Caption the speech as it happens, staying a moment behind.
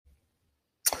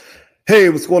Hey,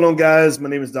 what's going on, guys? My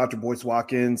name is Dr. Boyce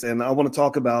Watkins, and I want to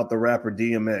talk about the rapper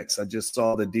DMX. I just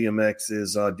saw that DMX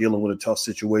is dealing with a tough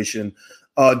situation.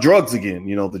 Drugs again.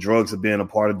 You know, the drugs have been a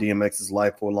part of DMX's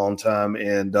life for a long time,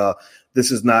 and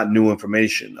this is not new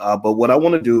information. But what I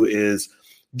want to do is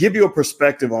give you a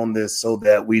perspective on this so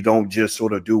that we don't just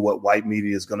sort of do what white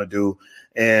media is going to do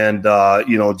and,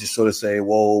 just sort of say,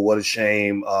 whoa, what a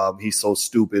shame. He's so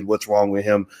stupid. What's wrong with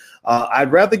him?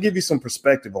 I'd rather give you some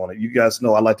perspective on it. You guys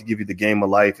know I like to give you the game of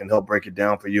life and help break it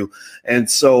down for you. And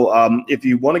so if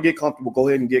you want to get comfortable, go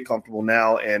ahead and get comfortable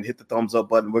now and hit the thumbs up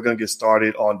button. We're going to get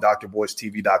started on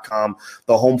drboycetv.com,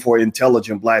 the home for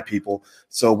intelligent Black people.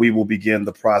 So we will begin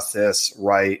the process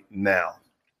right now.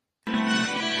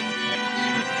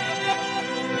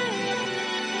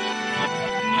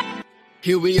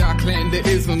 Here we are, clan the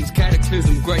isms,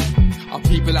 cataclysm, great. Our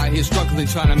people out here struggling,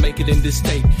 trying to make it in this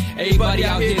state. Everybody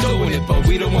out here doing it, but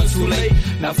we the ones too late.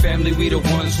 Now family, we the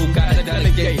ones who gotta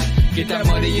delegate. Get that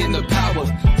money in the power,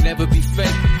 never be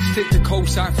fake. Stick to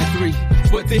cosign for 3.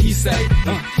 What did he say?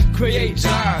 Create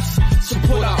jobs,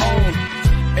 support our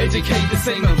own. Educate the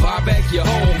same and buy back your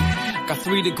home. Got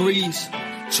 3 degrees,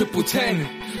 triple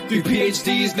 10. 3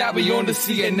 PhDs, now we on the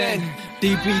CNN.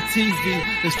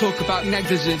 DBTV, let's talk about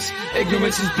negligence.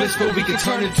 Ignorance is bliss, but we can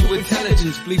turn it to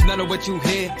intelligence. Believe none of what you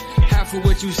hear, half of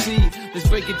what you see. Let's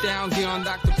break it down here on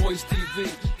Dr. Boyce TV.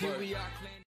 Here we are.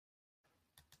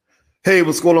 Hey,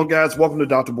 what's going on, guys? Welcome to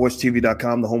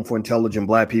drboycetv.com, the home for intelligent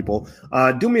Black people.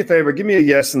 Do me a favor, give me a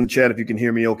yes in the chat if you can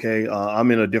hear me okay. I'm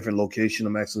in a different location.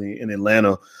 I'm actually in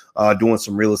Atlanta doing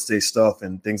some real estate stuff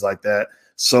and things like that.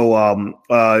 So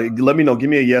let me know.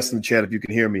 Give me a yes in the chat if you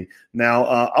can hear me. Now,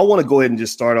 I want to go ahead and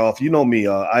just start off. You know me.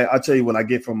 I tell you what I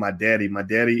get from my daddy. My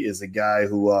daddy is a guy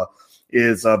who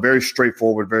is very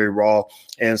straightforward, very raw.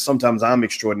 And sometimes I'm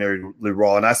extraordinarily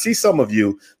raw. And I see some of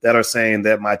you that are saying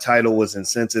that my title was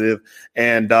insensitive.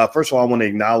 And first of all, I want to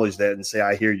acknowledge that and say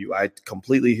I hear you. I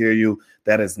completely hear you.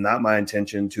 That is not my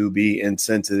intention to be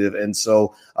insensitive. And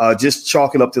so just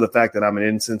chalk it up to the fact that I'm an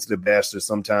insensitive bastard.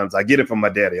 Sometimes I get it from my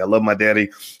daddy. I love my daddy.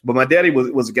 But my daddy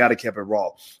was a guy that kept it raw.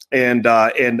 And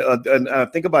I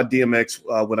think about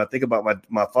DMX when I think about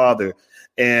my father.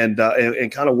 And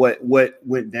kind of what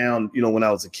went down, when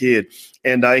I was a kid.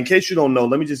 And in case you don't know,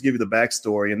 let me just give you the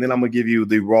backstory, and then I'm going to give you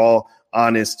the raw,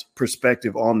 honest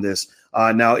perspective on this.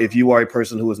 Now, if you are a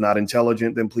person who is not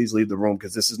intelligent, then please leave the room,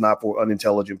 because this is not for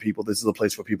unintelligent people. This is a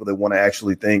place for people that want to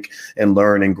actually think and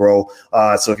learn and grow.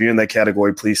 So if you're in that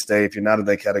category, please stay. If you're not in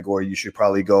that category, you should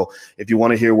probably go. If you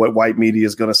want to hear what white media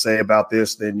is going to say about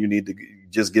this, then you need to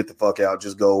just get the fuck out.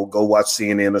 Just go watch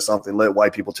CNN or something. Let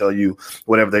white people tell you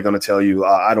whatever they're going to tell you.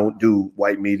 I don't do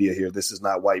white media here. This is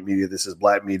not white media. This is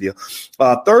Black media.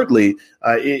 Thirdly,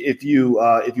 if you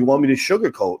want me to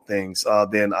sugarcoat things,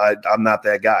 then I'm not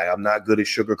that guy. I'm not good at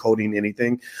sugarcoating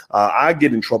anything. I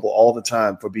get in trouble all the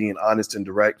time for being honest and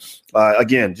direct.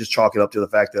 Again, just chalk it up to the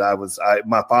fact that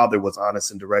my father was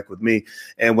honest and direct with me.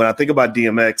 And when I think about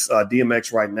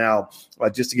DMX right now,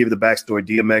 just to give you the backstory,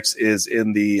 DMX is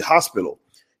in the hospital.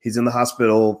 He's in the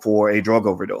hospital for a drug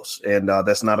overdose, and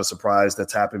that's not a surprise.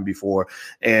 That's happened before,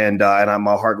 and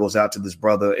my heart goes out to this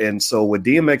brother. And so, with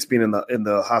DMX being in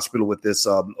the hospital with this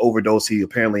overdose, he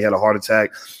apparently had a heart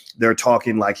attack. They're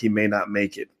talking like he may not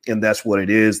make it, and that's what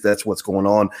it is. That's what's going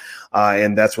on,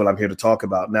 and that's what I'm here to talk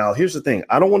about. Now, here's the thing: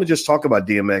 I don't want to just talk about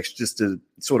DMX just to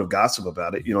sort of gossip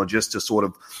about it, just to sort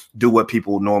of do what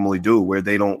people normally do, where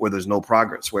there's no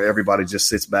progress, where everybody just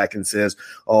sits back and says,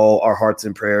 "Oh, our hearts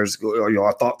and prayers,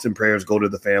 our thoughts and prayers go to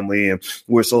the family, and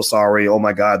we're so sorry. Oh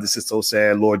my God, this is so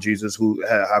sad. Lord Jesus,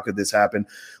 how could this happen?"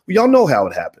 Well, y'all know how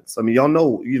it happens. I mean, y'all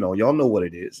know what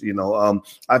it is.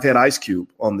 I've had Ice Cube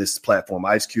on this platform.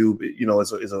 Ice Cube,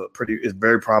 is a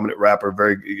very prominent rapper,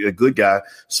 a good guy,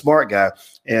 smart guy.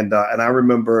 And I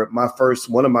remember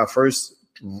one of my first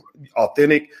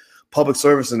authentic public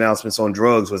service announcements on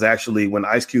drugs was actually when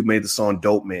Ice Cube made the song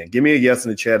Dope Man. Give me a yes in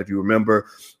the chat if you remember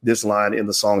this line in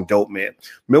the song Dope Man.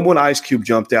 Remember when Ice Cube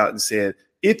jumped out and said,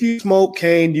 "If you smoke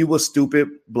cane, you was stupid,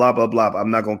 blah, blah, blah."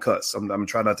 I'm not going to cuss. I'm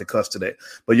trying not to cuss today.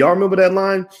 But y'all remember that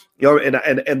line?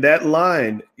 And that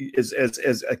line is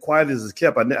as quiet as it's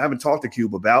kept. I haven't talked to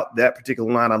Cube about that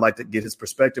particular line. I'd like to get his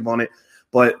perspective on it.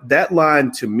 But that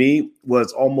line to me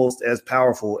was almost as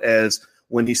powerful as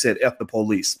when he said, "F the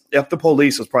police." "F the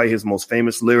police" was probably his most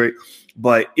famous lyric.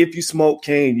 But "if you smoke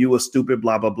cane, you was stupid,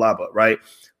 blah, blah, blah, blah," right?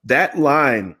 That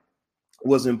line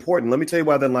was important. Let me tell you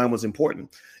why that line was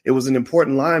important. It was an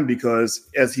important line because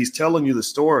as he's telling you the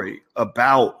story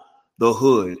about the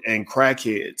hood and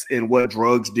crackheads and what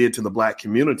drugs did to the Black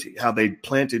community, how they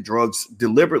planted drugs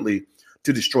deliberately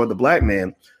to destroy the Black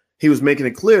man, he was making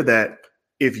it clear that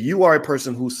if you are a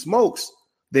person who smokes,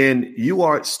 then you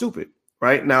are stupid.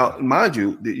 Right now, mind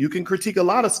you, you can critique a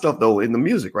lot of stuff, though, in the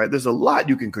music. Right. There's a lot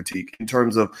you can critique in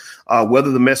terms of whether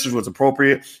the message was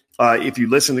appropriate. If you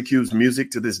listen to Cube's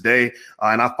music to this day,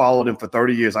 and I followed him for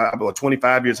 30 years, or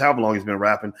 25 years, however long he's been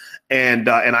rapping, and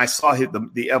I saw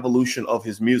the evolution of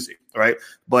his music. Right.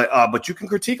 But you can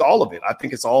critique all of it. I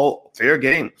think it's all fair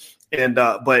game. And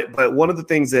but one of the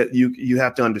things that you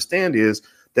have to understand is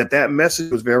that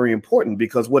message was very important,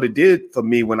 because what it did for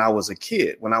me when I was a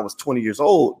kid, when I was 20 years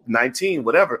old, 19,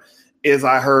 whatever, is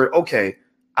I heard, okay,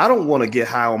 I don't want to get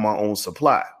high on my own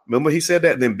supply. Remember he said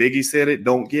that? Then Biggie said it,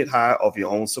 don't get high off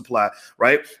your own supply,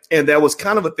 right? And that was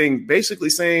kind of a thing basically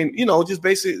saying,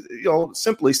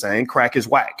 simply saying crack is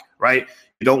whack, right?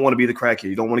 You don't want to be the crackhead.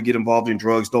 You don't want to get involved in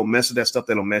drugs. Don't mess with that stuff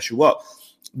that'll mess you up.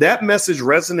 That message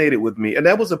resonated with me. And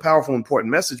that was a powerful,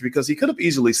 important message, because he could have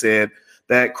easily said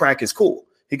that crack is cool.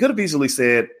 He could have easily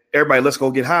said, everybody, let's go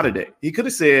get high today. He could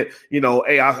have said,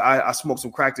 hey, I smoked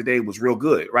some crack today. It was real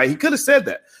good. Right. He could have said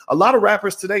that. A lot of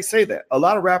rappers today say that. A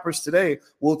lot of rappers today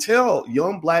will tell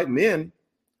young black men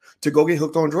to go get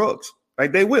hooked on drugs. Right.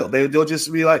 They will. They'll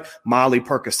just be like Molly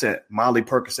Percocet.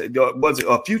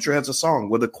 Future has a song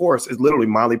where the chorus is literally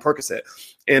Molly Percocet.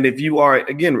 And if you are,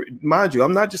 again, mind you,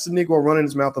 I'm not just a Negro running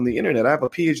his mouth on the internet. I have a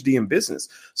PhD in business.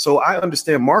 So I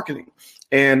understand marketing.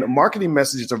 And marketing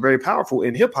messages are very powerful.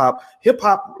 In hip hop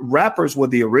rappers were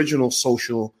the original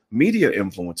social media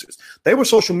influencers. They were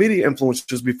social media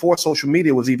influencers before social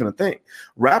media was even a thing.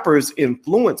 Rappers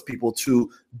influence people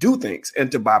to do things and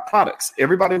to buy products.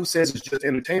 Everybody who says it's just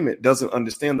entertainment doesn't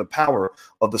understand the power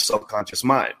of the subconscious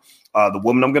mind. The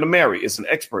woman I'm going to marry is an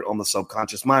expert on the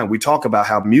subconscious mind. We talk about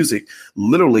how music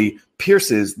literally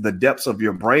pierces the depths of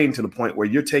your brain to the point where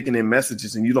you're taking in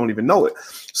messages and you don't even know it.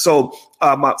 So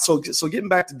getting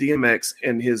back to DMX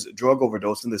and his drug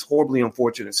overdose and this horribly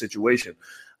unfortunate situation.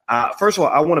 First of all,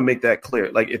 I want to make that clear.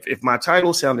 Like, if my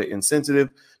title sounded insensitive,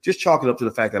 just chalk it up to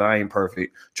the fact that I ain't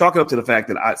perfect. Chalk it up to the fact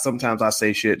that sometimes I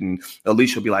say shit and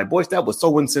Alicia will be like, boys, that was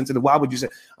so insensitive. Why would you say?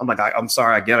 I'm like, I'm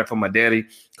sorry. I get it from my daddy.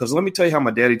 Because let me tell you how my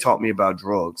daddy taught me about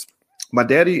drugs. My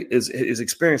daddy is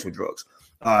experienced with drugs.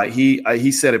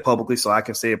 He said it publicly, so I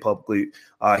can say it publicly.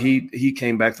 He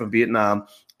came back from Vietnam.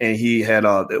 And he had,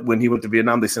 when he went to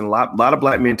Vietnam, they sent a lot of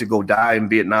black men to go die in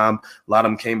Vietnam. A lot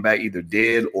of them came back either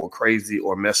dead or crazy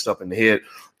or messed up in the head.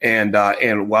 And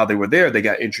while they were there, they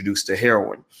got introduced to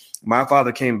heroin. My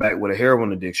father came back with a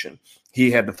heroin addiction. He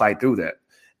had to fight through that.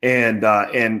 And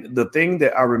the thing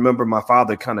that I remember my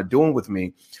father kind of doing with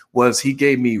me was he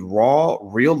gave me raw,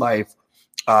 real life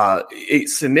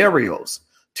scenarios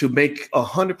to make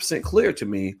 100% clear to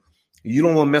me, you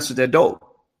don't want to mess with that dope.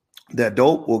 That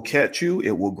dope will catch you.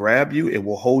 It will grab you. It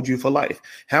will hold you for life.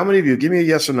 How many of you, give me a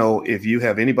yes or no if you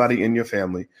have anybody in your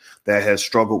family that has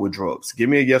struggled with drugs? Give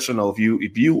me a yes or no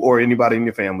if you or anybody in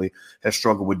your family has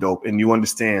struggled with dope and you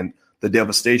understand the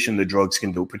devastation that drugs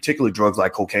can do, particularly drugs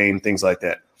like cocaine, things like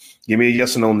that. Give me a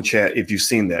yes or no in the chat if you've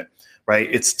seen that. Right?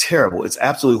 It's terrible. It's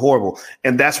absolutely horrible.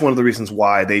 And that's one of the reasons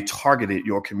why they targeted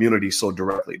your community so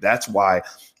directly. That's why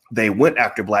they went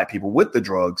after black people with the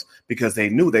drugs, because they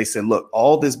said, look,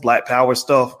 all this black power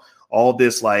stuff, all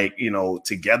this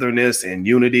togetherness and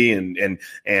unity and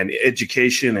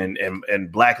education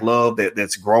and black love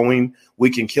that's growing. We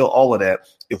can kill all of that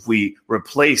if we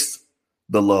replace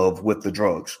the love with the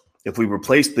drugs, if we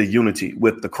replace the unity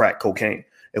with the crack cocaine,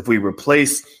 if we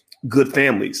replace good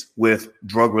families with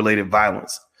drug related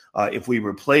violence, if we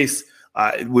replace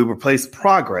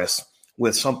progress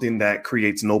with something that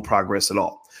creates no progress at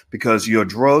all. Because your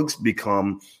drugs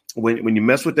become, when you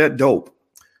mess with that dope,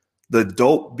 the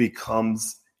dope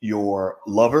becomes your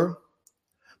lover.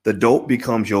 The dope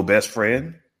becomes your best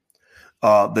friend.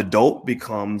 The dope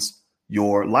becomes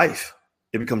your life.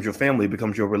 It becomes your family. It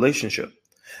becomes your relationship.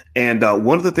 And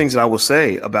one of the things that I will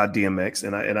say about DMX,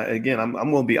 and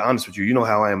I'm going to be honest with you. You know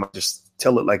how I am. I just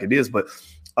tell it like it is. But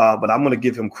I'm going to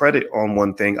give him credit on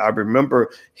one thing. I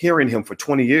remember hearing him for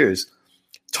 20 years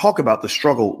talk about the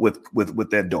struggle with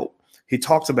that dope. He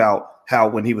talks about how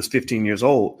when he was 15 years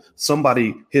old,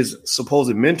 somebody, his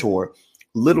supposed mentor,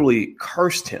 literally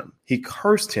cursed him. He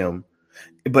cursed him.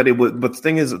 But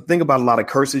the thing about a lot of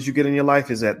curses you get in your life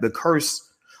is that the curse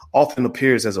often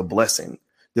appears as a blessing.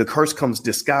 The curse comes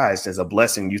disguised as a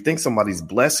blessing. You think somebody's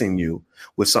blessing you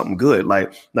with something good.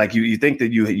 Like you think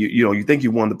that you think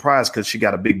you won the prize because she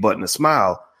got a big butt and a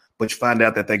smile, but you find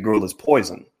out that girl is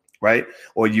poison. Right.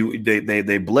 Or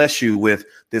they bless you with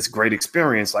this great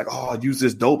experience, like, oh, I used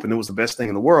this dope and it was the best thing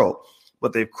in the world.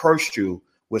 But they've cursed you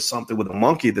with something, with a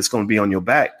monkey that's going to be on your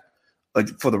back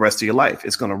for the rest of your life.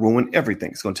 It's going to ruin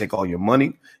everything. It's going to take all your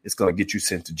money. It's going to get you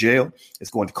sent to jail.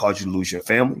 It's going to cause you to lose your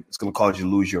family. It's going to cause you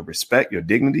to lose your respect, your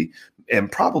dignity,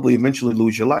 and probably eventually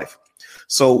lose your life.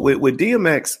 So with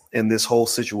DMX and this whole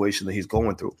situation that he's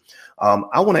going through,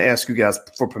 I want to ask you guys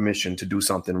for permission to do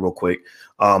something real quick.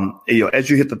 As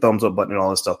you hit the thumbs up button and all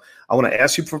this stuff, I want to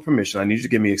ask you for permission. I need you to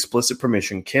give me explicit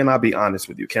permission. Can I be honest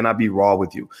with you? Can I be raw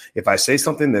with you? If I say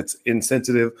something that's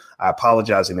insensitive, I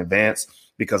apologize in advance,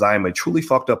 because I am a truly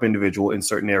fucked up individual in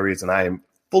certain areas, and I am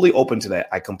fully open to that.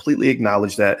 I completely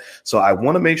acknowledge that. So I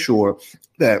want to make sure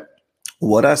that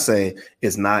what I say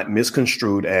is not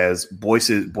misconstrued as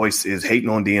Boyce is hating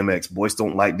on DMX. Boyce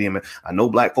don't like DMX. I know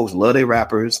black folks love their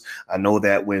rappers. I know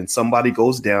that when somebody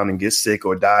goes down and gets sick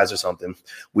or dies or something,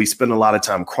 we spend a lot of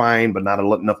time crying, but not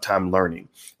enough time learning.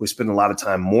 We spend a lot of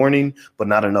time mourning, but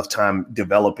not enough time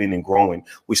developing and growing.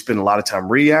 We spend a lot of time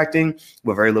reacting,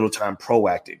 but very little time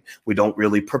proacting. We don't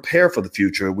really prepare for the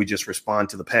future. We just respond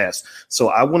to the past. So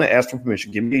I want to ask for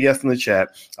permission. Give me a yes in the chat.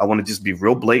 I want to just be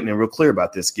real blatant and real clear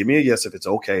about this. Give me a yes if it's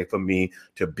okay for me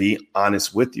to be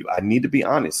honest with you. I need to be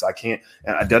honest. I can't,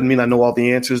 and it doesn't mean I know all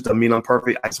the answers. Doesn't mean I'm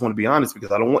perfect. I just want to be honest,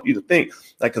 because I don't want you to think,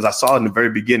 like, because I saw in the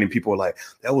very beginning, people were like,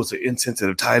 that was an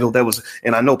insensitive title.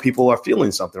 And I know people are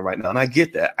feeling something right now. And I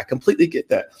get that. I completely get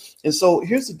that. And so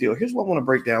here's the deal. Here's what I want to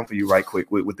break down for you right quick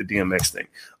with the DMX thing.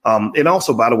 And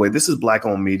also, by the way, this is Black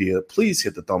Owned Media. Please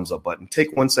hit the thumbs up button.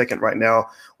 Take 1 second right now.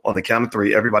 On the count of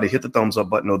 3, everybody hit the thumbs up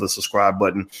button or the subscribe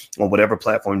button on whatever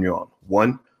platform you're on.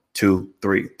 1, 2,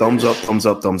 3. Thumbs up, thumbs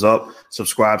up, thumbs up.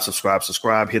 Subscribe, subscribe,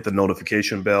 subscribe. Hit the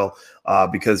notification bell,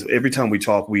 because every time we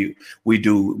talk, we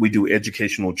do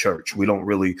educational church. We don't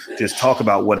really just talk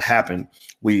about what happened.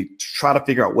 We try to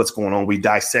figure out what's going on. We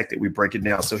dissect it. We break it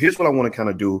down. So here's what I want to kind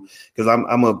of do, because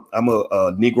I'm a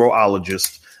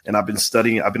Negroologist, and I've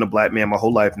been a black man my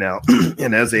whole life now.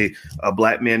 And as a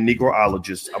black man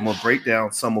Negroologist, I'm going to break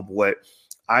down some of what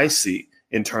I see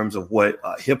in terms of what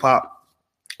hip hop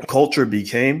culture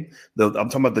became. I'm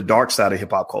talking about the dark side of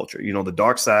hip hop culture, the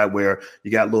dark side where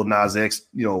you got Lil Nas X,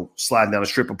 sliding down a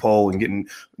stripper pole and getting,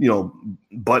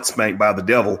 butt spanked by the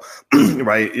devil,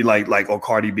 right? Or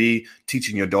Cardi B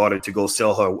teaching your daughter to go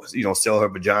sell her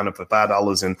vagina for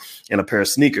 $5 and a pair of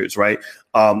sneakers, right?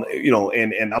 And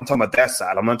I'm talking about that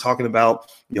side. I'm not talking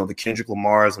about, the Kendrick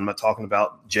Lamars. I'm not talking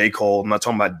about J. Cole. I'm not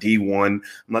talking about D1. I'm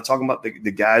not talking about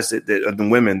the guys that are the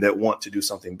women that want to do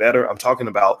something better. I'm talking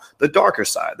about the darker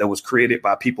side that was created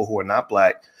by people who are not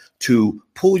black to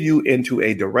pull you into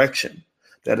a direction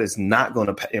that is not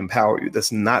going to empower you.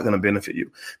 That's not going to benefit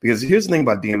you. Because here's the thing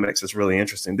about DMX that's really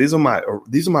interesting. These are my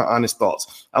honest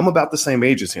thoughts. I'm about the same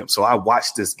age as him. So I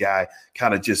watched this guy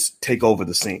kind of just take over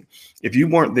the scene. If you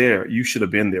weren't there, you should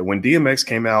have been there. When DMX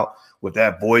came out with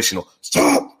that voice,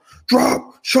 stop,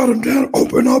 drop, shut him down,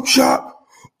 open up shop.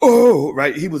 Oh,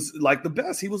 right. He was like the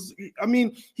best.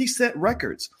 He set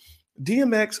records.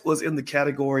 DMX was in the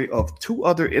category of 2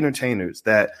 other entertainers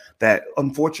that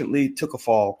unfortunately took a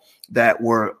fall, that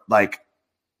were like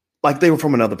they were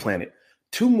from another planet.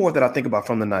 2 more that I think about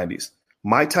from the 90s,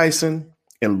 Mike Tyson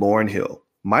and Lauryn Hill.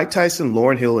 Mike Tyson,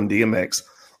 Lauryn Hill, and DMX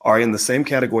are in the same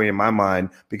category in my mind,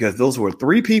 because those were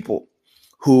 3 people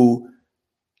who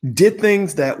did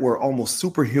things that were almost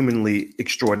superhumanly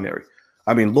extraordinary.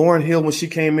 Lauryn Hill, when she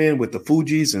came in with the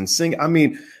Fugees and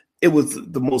singing, it was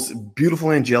the most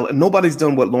beautiful angelic. Nobody's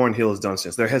done what Lauryn Hill has done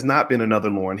since. There has not been another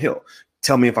Lauryn Hill.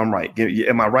 Tell me if I'm right.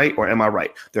 Am I right or am I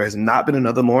right? There has not been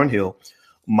another Lauryn Hill.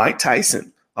 Mike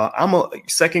Tyson. I'm a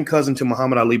second cousin to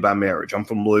Muhammad Ali by marriage. I'm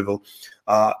from Louisville.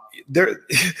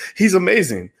 He's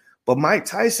amazing. But Mike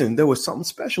Tyson, there was something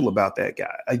special about that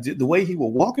guy. The way he would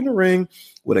walk in the ring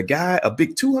with a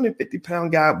big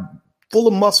 250-pound guy full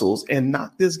of muscles, and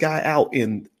knock this guy out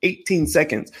in 18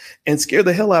 seconds and scare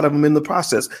the hell out of him in the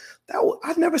process.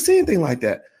 I've never seen anything like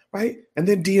that, right? And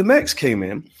then DMX came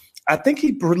in. I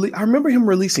remember him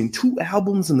releasing 2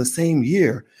 albums in the same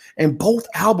year, and both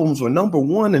albums were number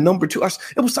 1 and number 2.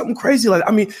 It was something crazy.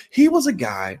 He was a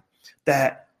guy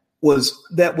that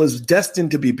was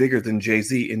destined to be bigger than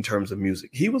Jay-Z in terms of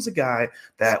music. He was a guy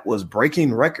that was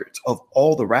breaking records of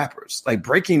all the rappers, like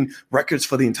breaking records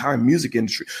for the entire music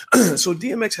industry. So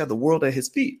DMX had the world at his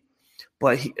feet,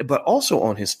 but also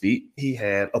on his feet, he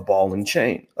had a ball and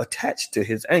chain attached to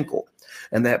his ankle.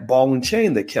 And that ball and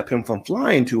chain that kept him from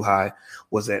flying too high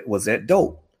was that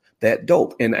dope. That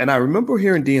dope. And I remember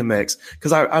hearing DMX,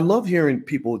 because I love hearing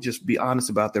people just be honest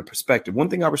about their perspective. One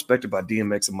thing I respect about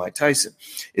DMX and Mike Tyson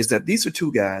is that these are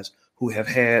 2 guys who have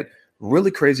had really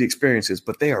crazy experiences,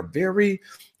 but they are very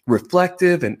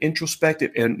reflective and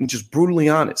introspective and just brutally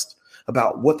honest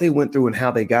about what they went through and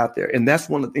how they got there. And that's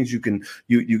one of the things you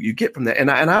get from that. And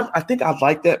I think I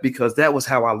like that because that was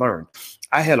how I learned.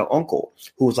 I had an uncle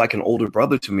who was like an older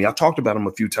brother to me. I talked about him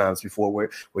a few times before where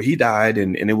he died,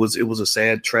 and it was a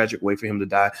sad, tragic way for him to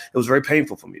die. It was very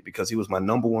painful for me because he was my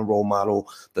number one role model,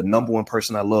 the number one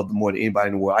person I loved more than anybody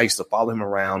in the world. I used to follow him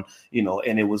around,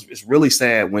 and it's really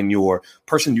sad when your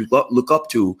person you look up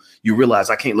to, you realize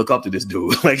I can't look up to this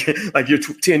dude. like you're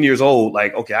 10 years old,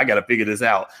 like, okay, I got to figure this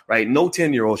out, right? No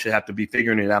 10-year-old should have to be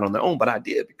figuring it out on their own, but I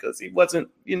did because he wasn't,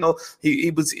 he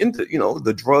was into,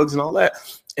 the drugs and all that.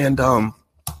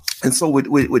 And so with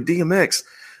DMX,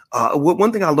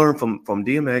 one thing I learned from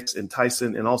DMX and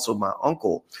Tyson and also my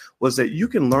uncle was that you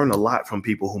can learn a lot from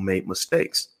people who made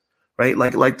mistakes, right?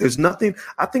 Like there's nothing.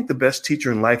 I think the best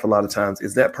teacher in life a lot of times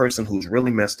is that person who's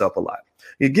really messed up a lot.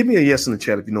 Yeah, give me a yes in the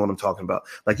chat if you know what I'm talking about.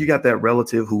 Like you got that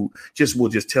relative who will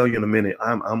just tell you in a minute,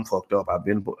 I'm fucked up. I've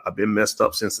been messed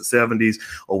up since the 70s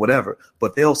or whatever,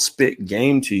 but they'll spit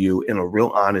game to you in a real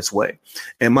honest way.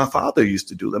 And my father used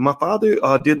to do that. My father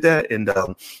did that, and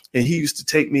he used to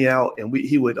take me out, and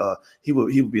he would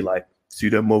be like, see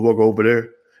that motherfucker over there?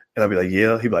 And I'd be like,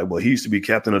 yeah. He'd be like, well, he used to be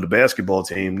captain of the basketball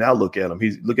team. Now look at him.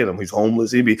 He's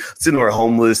homeless. He'd be sitting there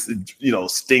homeless,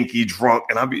 stinky, drunk.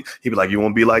 And he'd be like, you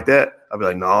want to be like that? I'd be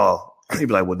like, no. He'd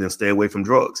be like, well, then stay away from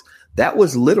drugs. That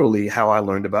was literally how I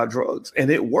learned about drugs. And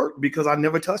it worked because I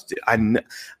never touched it.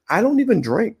 I don't even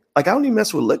drink. Like, I don't even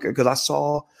mess with liquor because I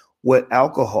saw what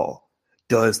alcohol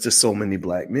does to so many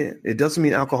black men. It doesn't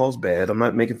mean alcohol's bad. I'm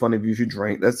not making fun of you if you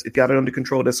drink. If you got it under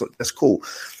control, that's cool.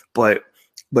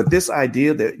 But this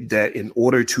idea that in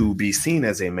order to be seen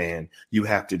as a man, you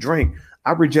have to drink,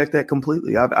 I reject that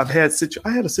completely. I had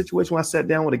a situation where I sat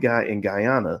down with a guy in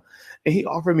Guyana, and he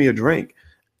offered me a drink,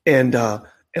 and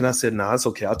I said, "No, it's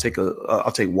okay. I'll take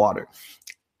water."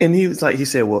 And he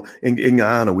said, "Well, in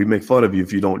Guyana, we make fun of you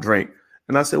if you don't drink."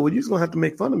 And I said, "Well, you're just gonna have to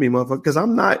make fun of me, motherfucker, because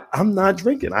I'm not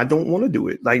drinking. I don't want to do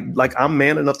it. Like I'm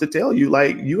man enough to tell you,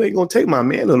 like you ain't gonna take my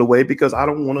manhood away because I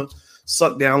don't want to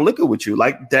suck down liquor with you.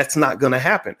 Like that's not going to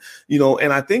happen,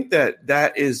 And I think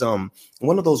that is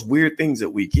one of those weird things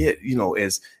that we get,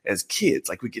 as kids.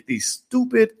 Like we get these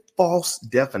stupid false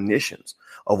definitions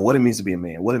of what it means to be a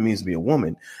man, what it means to be a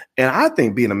woman. And I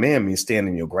think being a man means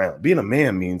standing your ground. Being a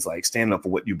man means like standing up for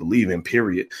what you believe in,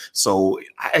 period. So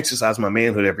I exercise my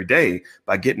manhood every day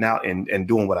by getting out and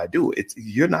doing what I do.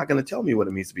 You're not going to tell me what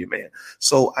it means to be a man.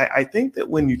 So I think that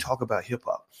when you talk about hip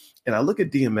hop, and I look at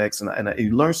DMX and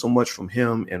you learn so much from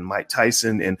him and Mike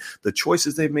Tyson and the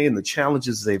choices they've made and the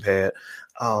challenges they've had.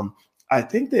 I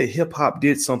think that hip hop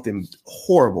did something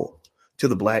horrible to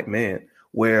the black man,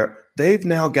 where they've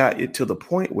now got it to the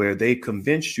point where they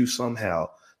convinced you somehow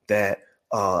that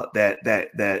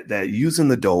using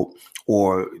the dope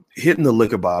or hitting the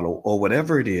liquor bottle or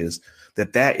whatever it is,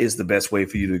 that is the best way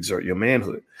for you to exert your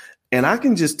manhood. And I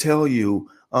can just tell you,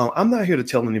 I'm not here to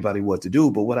tell anybody what to do,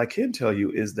 but what I can tell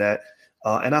you is that,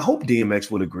 and I hope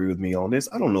DMX would agree with me on this.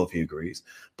 I don't know if he agrees,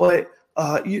 but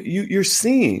you're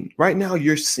seeing right now, when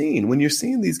you're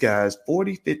seeing these guys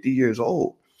 40, 50 years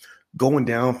old going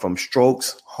down from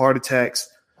strokes, heart attacks,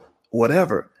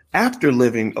 whatever, after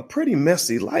living a pretty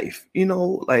messy life,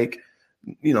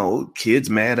 kids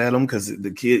mad at them because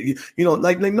the kid,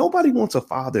 like nobody wants a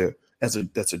father that's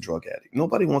a drug addict.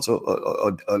 Nobody wants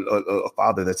a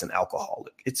father that's an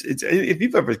alcoholic. It's if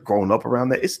you've ever grown up around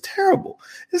that, it's terrible.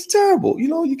 It's terrible.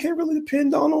 You can't really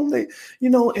depend on them.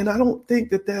 And I don't think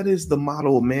that is the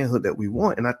model of manhood that we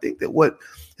want. And I think that what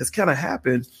has kind of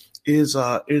happened is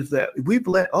that we've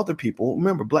let other people,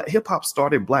 remember, black hip hop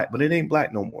started black, but it ain't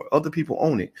black no more. Other people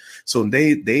own it. So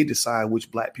they decide which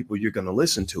black people you're going to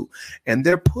listen to. And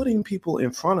they're putting people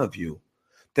in front of you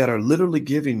that are literally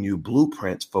giving you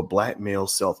blueprints for black male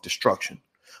self-destruction.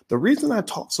 The reason I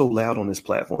talk so loud on this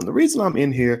platform, the reason I'm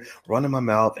in here running my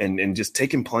mouth and just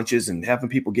taking punches and having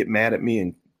people get mad at me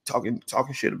and talking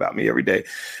shit about me every day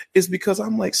is because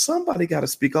I'm like, somebody got to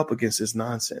speak up against this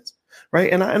nonsense,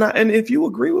 right? And if you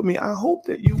agree with me, I hope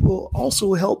that you will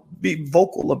also help be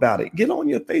vocal about it. Get on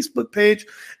your Facebook page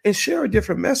and share a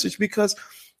different message, because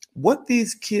what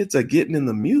these kids are getting in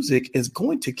the music is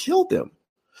going to kill them.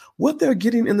 What they're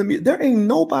getting in the music, there ain't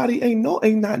not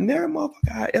nary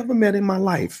motherfucker I ever met in my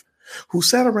life who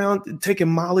sat around taking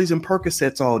Molly's and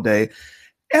Percocets all day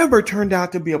ever turned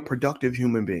out to be a productive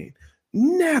human being.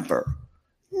 Never.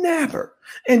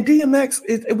 And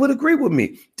DMX would agree with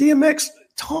me. DMX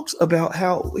talks about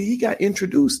how he got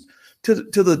introduced to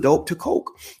the dope, to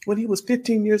coke, when he was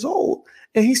 15 years old.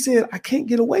 And he said, I can't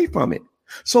get away from it.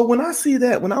 So when I see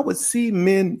that, when I would see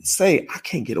men say, I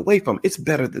can't get away from it, it's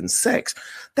better than sex,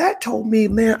 that told me,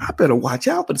 man, I better watch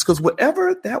out for this, because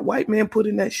whatever that white man put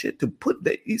in that shit to put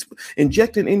that he's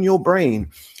injecting in your brain,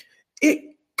 it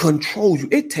controls you.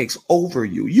 It takes over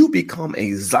you. You become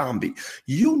a zombie.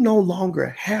 You no longer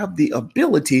have the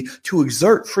ability to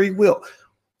exert free will.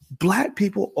 Black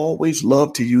people always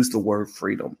love to use the word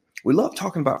freedom. We love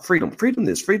talking about freedom. Freedom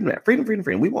this, freedom that, freedom, freedom,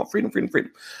 freedom. We want freedom, freedom,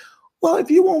 freedom. Well, if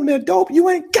you want that dope, you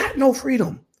ain't got no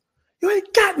freedom. You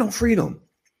ain't got no freedom.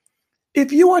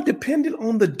 If you are dependent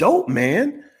on the dope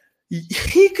man,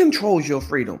 he controls your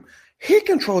freedom. He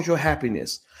controls your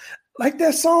happiness. Like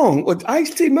that song with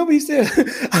Ice-T. Remember he said,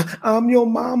 I'm your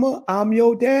mama, I'm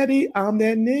your daddy, I'm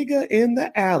that nigga in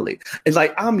the alley. It's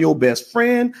like, I'm your best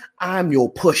friend, I'm your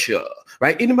pusher.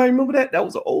 Right? Anybody remember that? That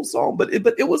was an old song, but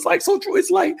it was like so true.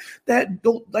 It's like that,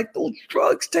 like those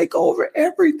drugs take over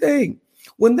everything.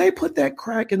 When they put that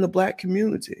crack in the Black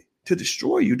community to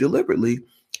destroy you deliberately,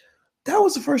 that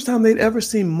was the first time they'd ever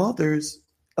seen mothers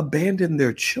abandon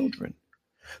their children.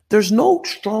 There's no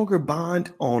stronger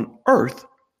bond on earth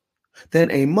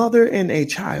than a mother and a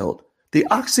child. The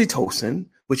oxytocin,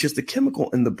 which is the chemical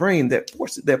in the brain that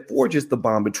forges the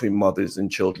bond between mothers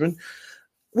and children,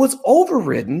 was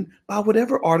overridden by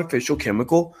whatever artificial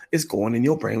chemical is going in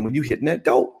your brain when you're hitting that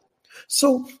dope.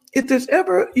 So if there's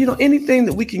ever, anything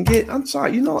that we can get, I'm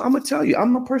sorry, I'm going to tell you,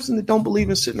 I'm a person that don't believe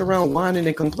in sitting around whining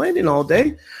and complaining all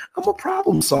day. I'm a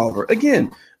problem solver.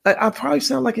 Again, I probably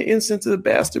sound like an insensitive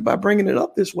bastard by bringing it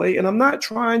up this way. And I'm not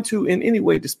trying to in any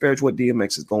way disparage what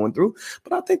DMX is going through.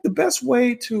 But I think the best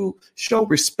way to show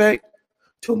respect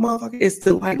to a motherfucker is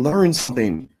to learn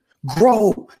something,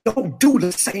 grow. Don't do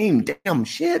the same damn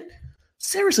shit.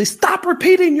 Seriously, stop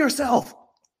repeating yourself.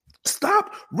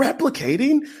 Stop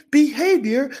replicating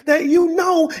behavior that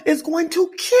is going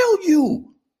to kill you.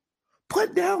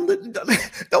 Put down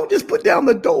don't just put down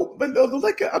the dope, but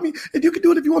and you can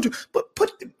do it if you want to, but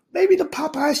put maybe the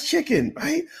Popeye's chicken,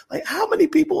 right? Like how many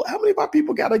of our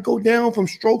people got to go down from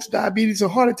strokes, diabetes,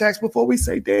 and heart attacks before we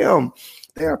say, damn,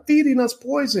 they are feeding us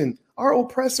poison. Our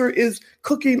oppressor is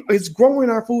growing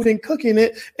our food and cooking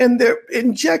it, and they're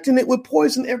injecting it with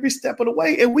poison every step of the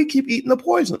way, and we keep eating the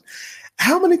poison.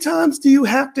 How many times do you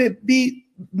have to be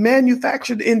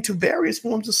manufactured into various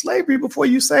forms of slavery before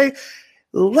you say,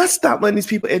 let's stop letting these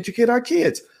people educate our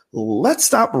kids. Let's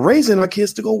stop raising our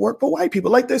kids to go work for white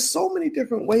people. Like there's so many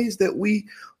different ways that we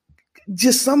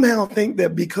just somehow think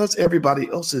that because everybody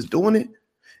else is doing it,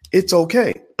 it's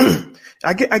okay.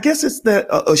 I guess it's that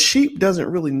a sheep doesn't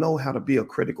really know how to be a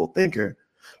critical thinker,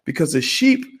 because a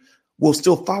sheep will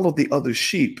still follow the other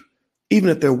sheep, even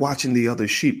if they're watching the other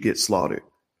sheep get slaughtered.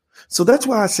 So that's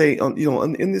why I say,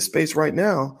 in this space right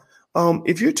now,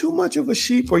 if you're too much of a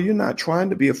sheep or you're not trying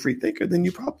to be a free thinker, then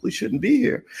you probably shouldn't be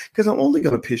here, because I'm only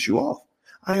going to piss you off.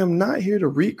 I am not here to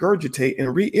regurgitate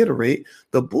and reiterate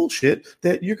the bullshit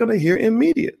that you're going to hear in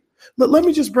media. But let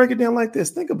me just break it down like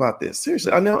this. Think about this.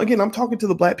 Seriously. Now, again, I'm talking to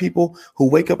the Black people who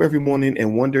wake up every morning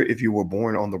and wonder if you were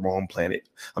born on the wrong planet.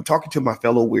 I'm talking to my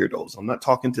fellow weirdos. I'm not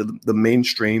talking to the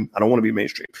mainstream. I don't want to be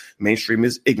mainstream. Mainstream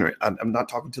is ignorant. I'm not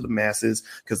talking to the masses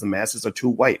because the masses are too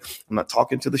white. I'm not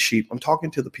talking to the sheep. I'm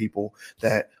talking to the people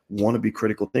that want to be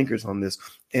critical thinkers on this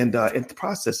and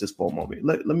process this for a moment.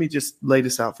 Let me just lay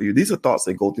this out for you. These are thoughts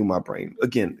that go through my brain.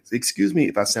 Again, excuse me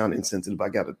if I sound insensitive. I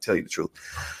got to tell you the truth.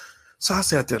 So I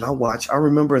sat there and I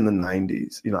remember in the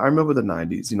 90s,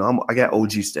 I got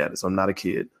OG status. I'm not a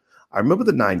kid. I remember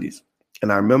the 90s,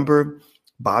 and I remember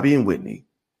Bobby and Whitney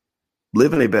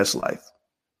living their best life,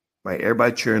 right?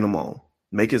 Everybody cheering them on,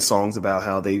 making songs about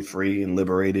how they free and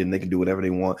liberated and they can do whatever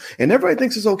they want. And everybody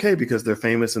thinks it's okay because they're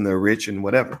famous and they're rich and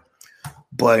whatever.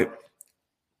 But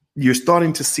you're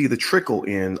starting to see the trickle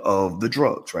in of the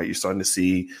drugs, right? You're starting to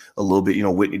see a little bit,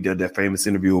 Whitney did that famous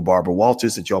interview with Barbara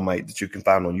Walters that you can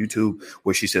find on YouTube,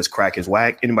 where she says crack is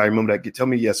whack. Anybody remember that? Tell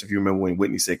me yes if you remember when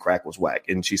Whitney said crack was whack.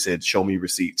 And she said, show me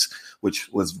receipts, which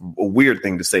was a weird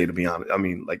thing to say, to be honest. I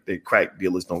mean, like the crack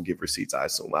dealers don't give receipts, I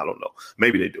assume. I don't know.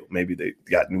 Maybe they do. Maybe they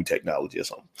got new technology or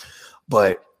something.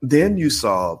 But then you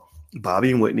saw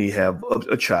Bobby and Whitney have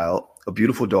a child, a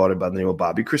beautiful daughter by the name of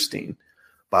Bobby Christine.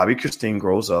 Bobby Christine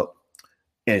grows up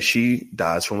and she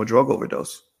dies from a drug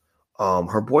overdose.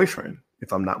 Her boyfriend,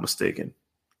 if I'm not mistaken,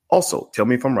 also, tell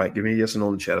me if I'm right. Give me a yes or no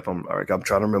in the chat if I'm all right. I'm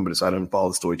trying to remember this. I didn't follow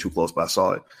the story too close, but I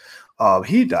saw it.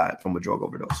 He died from a drug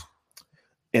overdose.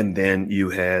 And then you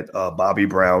had Bobby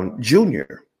Brown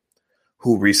Jr.,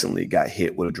 who recently got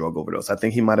hit with a drug overdose. I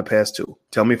think he might have passed too.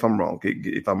 Tell me if I'm wrong.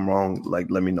 If I'm wrong, let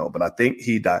me know. But I think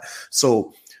he died.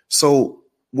 So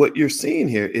what you're seeing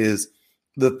here is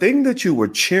the thing that you were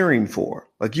cheering for,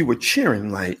 like you were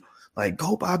cheering, like like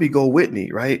go Bobby, go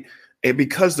Whitney, right? And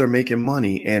because they're making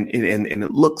money and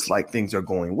it looks like things are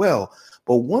going well.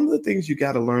 But one of the things you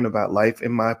got to learn about life,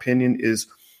 in my opinion, is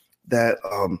that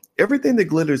everything that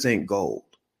glitters ain't gold.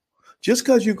 Just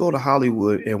because you go to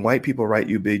Hollywood and white people write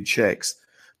you big checks,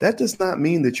 that does not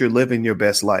mean that you're living your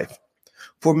best life.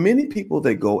 For many people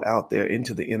that go out there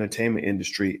into the entertainment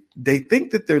industry, they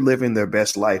think that they're living their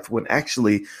best life when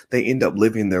actually they end up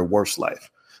living their worst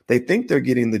life. They think they're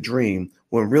getting the dream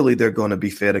when really they're going to be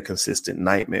fed a consistent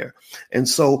nightmare. And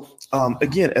so,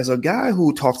 again, as a guy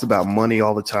who talks about money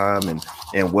all the time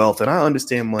and wealth, and I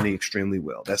understand money extremely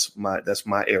well. That's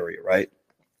my area, right?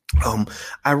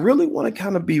 I really want to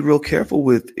kind of be real careful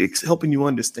with helping you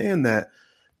understand that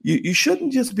you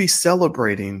shouldn't just be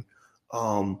celebrating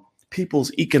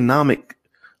people's economic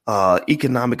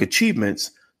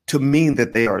achievements to mean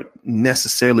that they are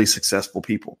necessarily successful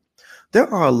people. There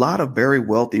are a lot of very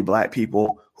wealthy Black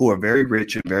people who are very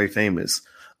rich and very famous,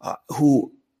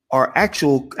 who are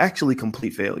actually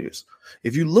complete failures.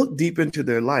 If you look deep into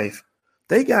their life,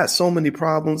 they got so many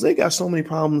problems. They got so many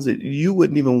problems that you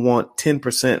wouldn't even want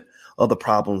 10% of the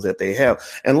problems that they have.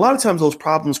 And a lot of times those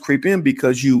problems creep in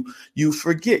because you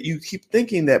forget, you keep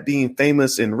thinking that being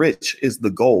famous and rich is the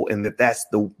goal and that's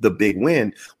the big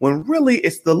win, when really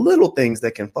it's the little things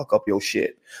that can fuck up your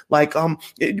shit. Like,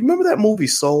 remember that movie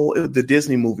Soul, the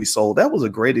Disney movie Soul? That was a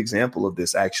great example of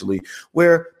this, actually,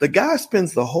 where the guy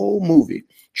spends the whole movie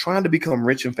trying to become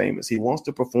rich and famous. He wants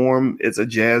to perform as a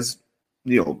jazz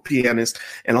pianist,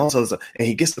 and also, and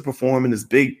he gets to perform in this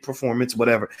big performance,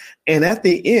 whatever. And at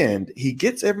the end, he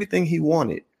gets everything he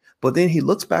wanted. But then he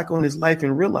looks back on his life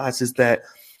and realizes that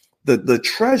the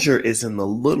treasure is in the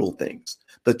little things,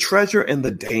 the treasure and the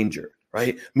danger,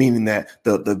 right? Meaning that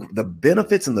the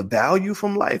benefits and the value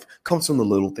from life comes from the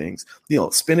little things,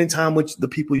 spending time with the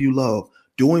people you love,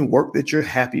 doing work that you're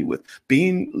happy with,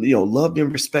 being, loved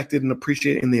and respected and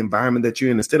appreciated in the environment that you're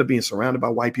in, instead of being surrounded by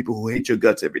white people who hate your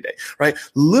guts every day, right?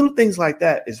 Little things like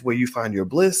that is where you find your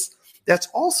bliss. That's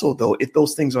also, though, if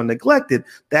those things are neglected,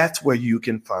 that's where you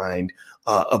can find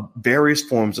various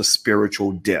forms of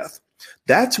spiritual death.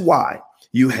 That's why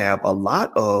you have a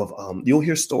lot of, you'll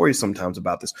hear stories sometimes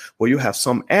about this, where you have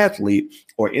some athlete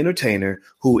or entertainer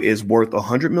who is worth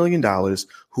 $100 million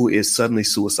who is suddenly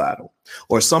suicidal,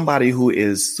 or somebody who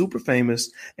is super famous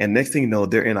and next thing you know,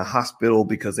 they're in a hospital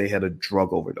because they had a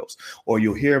drug overdose. Or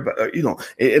you'll hear about,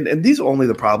 and these are only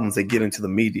the problems that get into the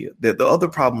media. The other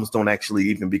problems don't actually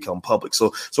even become public.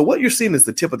 So what you're seeing is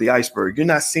the tip of the iceberg. You're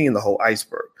not seeing the whole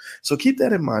iceberg. So keep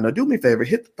that in mind. Now, do me a favor,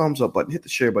 hit the thumbs up button, hit the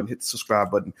share button, hit the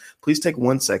subscribe button. Please take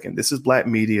 1 second. This is Black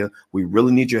Media. We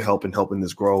really need your help in helping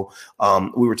this grow.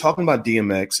 We were talking about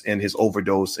DMX and his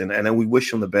overdose, and we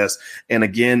wish him the best. And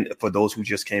again, for those who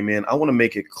just came in, I want to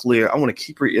make it clear. I want to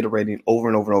keep reiterating over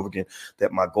and over and over again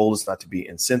that my goal is not to be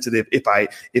insensitive. If I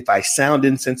sound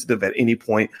insensitive at any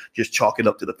point, just chalk it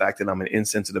up to the fact that I'm an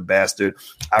insensitive bastard.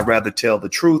 I'd rather tell the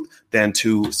truth than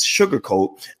to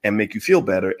sugarcoat and make you feel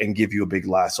better and give you a big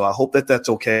lie. So I hope that that's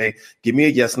okay. Give me a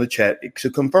yes in the chat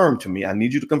to confirm to me. I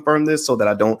need you to confirm this so that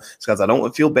I don't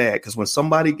feel bad. Because when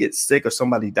somebody gets sick or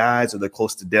somebody dies or they're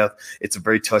close to death, it's a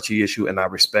very touchy issue. And I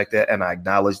respect that. And I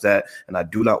acknowledge that. And I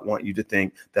do not want you to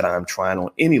think that I'm trying on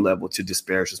any level to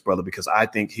disparage this brother, because I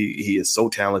think he is so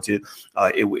talented.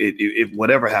 If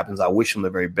whatever happens, I wish him the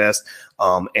very best.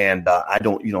 I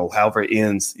don't, however it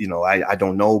ends, I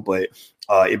don't know, but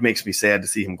it makes me sad to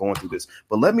see him going through this.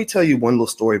 But let me tell you one little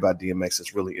story about DMX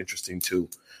that's really interesting too.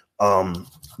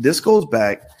 This goes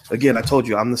back, again, I told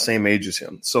you I'm the same age as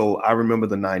him. So I remember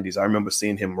the 90s. I remember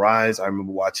seeing him rise. I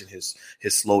remember watching his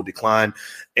slow decline.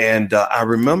 And I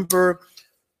remember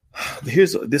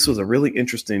this was a really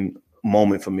interesting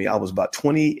moment for me. I was about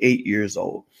 28 years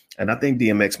old, and I think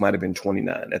DMX might have been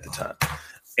 29 at the time.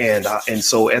 And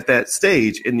so at that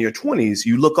stage in your 20s,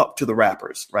 you look up to the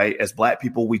rappers, right? As Black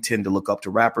people, we tend to look up to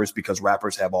rappers because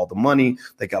rappers have all the money,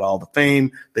 they got all the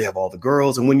fame, they have all the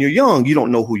girls. And when you're young, you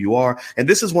don't know who you are. And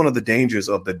this is one of the dangers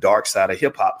of the dark side of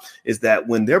hip hop, is that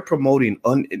when they're promoting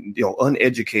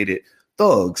uneducated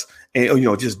thugs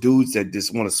and just dudes that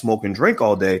just want to smoke and drink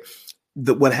all day,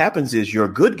 what happens is your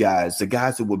good guys, the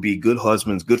guys that would be good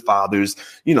husbands, good fathers,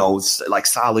 like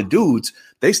solid dudes,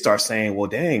 they start saying, well,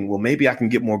 dang, well, maybe I can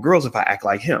get more girls if I act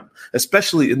like him.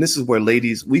 Especially, and this is where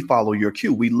ladies, we follow your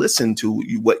cue. We listen to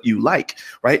what you like,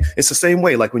 right? It's the same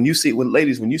way. Like when you see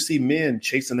men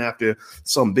chasing after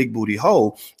some big booty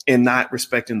hoe and not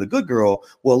respecting the good girl,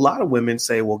 well, a lot of women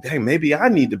say, well, dang, maybe I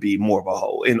need to be more of a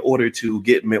hoe in order to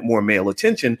get more male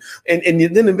attention. And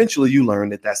then eventually you learn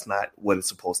that that's not what it's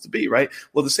supposed to be, right?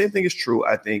 Well, the same thing is true,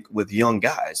 I think, with young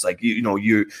guys. Like, I'm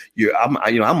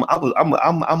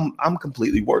completely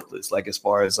completely worthless. Like as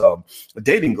far as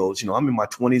dating goes, I'm in my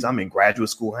 20s. I'm in graduate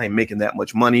school. I ain't making that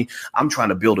much money. I'm trying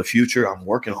to build a future. I'm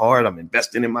working hard. I'm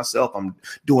investing in myself. I'm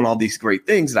doing all these great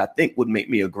things that I think would make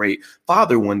me a great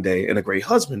father one day and a great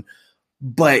husband.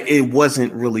 But it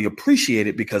wasn't really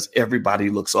appreciated because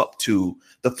everybody looks up to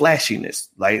the flashiness,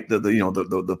 like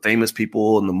the famous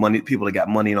people and the money people that got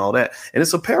money and all that. And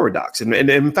it's a paradox. And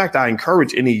in fact, I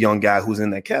encourage any young guy who's in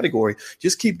that category,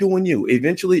 just keep doing you.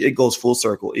 Eventually, it goes full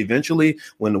circle. Eventually,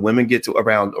 when the women get to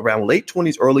around late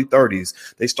 20s, early 30s,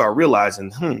 they start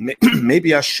realizing,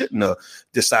 maybe I shouldn't have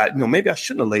decided, maybe I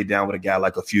shouldn't have laid down with a guy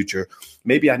like a Future.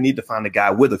 Maybe I need to find a guy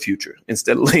with a future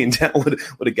instead of laying down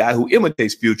with a guy who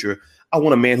imitates Future. I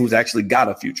want a man who's actually got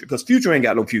a future, because Future ain't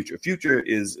got no future. Future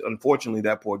is, unfortunately,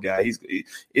 that poor guy.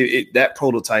 That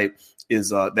prototype is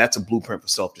that's a blueprint for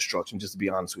self-destruction, just to be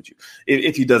honest with you.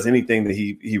 If he does anything that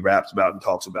he raps about and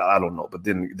talks about, I don't know. But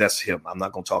then that's him. I'm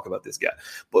not going to talk about this guy.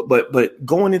 But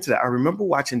going into that, I remember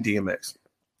watching DMX,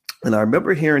 and I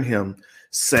remember hearing him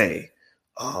say,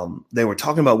 they were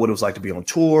talking about what it was like to be on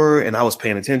tour, and I was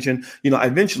paying attention.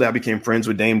 Eventually I became friends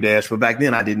with Dame Dash, but back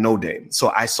then I didn't know Dame.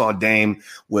 So I saw Dame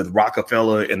with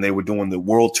Rockefeller, and they were doing the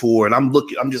world tour, and I'm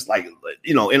just like,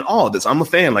 in all of this. I'm a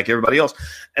fan like everybody else.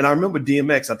 And I remember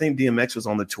DMX, I think DMX was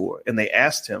on the tour, and they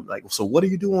asked him, like, so what do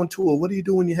you do on tour? What do you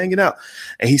do when you're hanging out?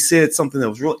 And he said something that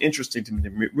was real interesting to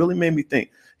me. It really made me think.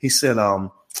 He said,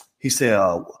 we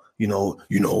smoke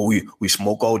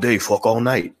all day, fuck all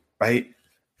night, right?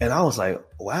 And I was like,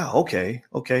 wow, okay,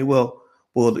 well,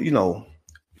 fucking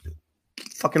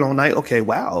all night, okay,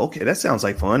 wow, okay, that sounds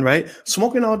like fun, right?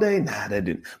 Smoking all day, nah, that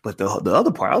didn't. But the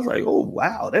other part, I was like, oh,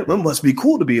 wow, that must be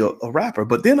cool to be a rapper.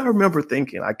 But then I remember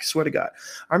thinking, I swear to God,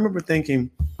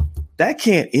 that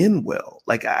can't end well.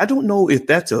 Like, I don't know if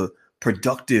that's a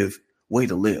productive way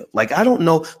to live. Like, I don't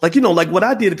know, like what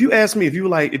I did. If you asked me, if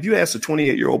you asked a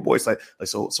 28-year-old Boyce, like,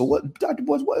 so what, Dr.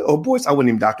 Boyce, what, or Boyce, I wasn't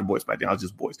even Dr. Boyce back then, I was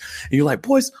just Boyce. And you're like,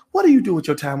 Boyce, what do you do with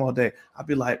your time all day? I'd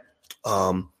be like,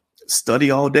 study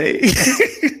all day,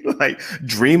 like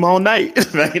dream all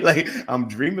night, right? Like I'm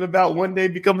dreaming about one day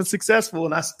becoming successful,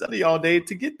 and I study all day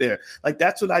to get there. Like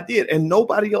that's what I did, and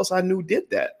nobody else I knew did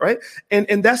that, right?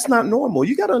 And that's not normal.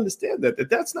 You got to understand that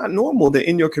that's not normal. That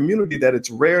in your community, that it's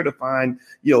rare to find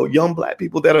young Black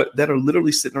people that are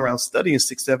literally sitting around studying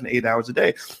 6, 7, 8 hours a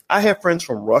day. I have friends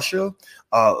from Russia,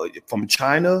 from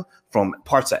China, from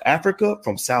parts of Africa,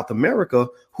 from South America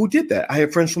who did that. I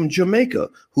have friends from Jamaica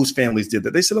whose families did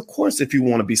that. They said, of course, if you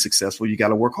want to be successful, you got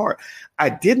to work hard. I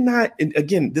did not. And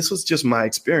again, this was just my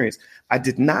experience. I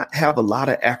did not have a lot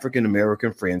of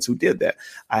African-American friends who did that.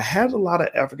 I had a lot of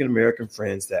African-American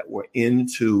friends that were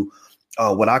into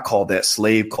what I call that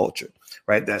slave culture,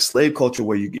 right? That slave culture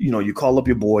where you call up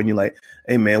your boy and you're like,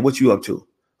 hey, man, what you up to?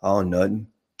 Oh, nothing,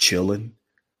 chilling,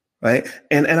 right?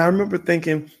 And I remember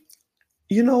thinking,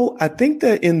 I think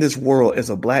that in this world as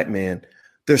a Black man,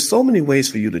 there's so many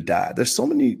ways for you to die. There's so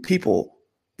many people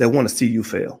that want to see you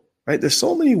fail, right? There's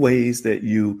so many ways that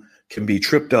you can be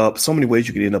tripped up. So many ways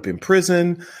you can end up in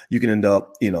prison. You can end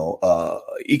up,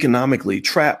 economically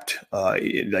trapped,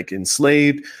 like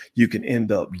enslaved. You can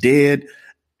end up dead.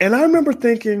 And I remember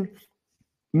thinking,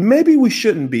 maybe we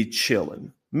shouldn't be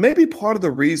chilling. Maybe part of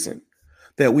the reason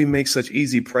that we make such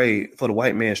easy prey for the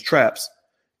white man's traps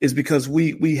is because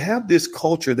we have this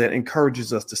culture that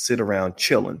encourages us to sit around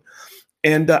chilling.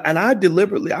 And I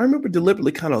remember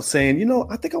deliberately kind of saying,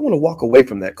 I think I want to walk away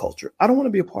from that culture. I don't want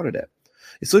to be a part of that.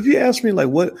 So if you ask me like,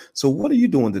 what are you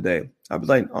doing today? I'd be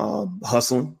like,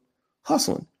 hustling.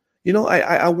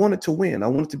 I wanted to win. I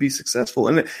wanted to be successful.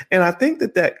 And I think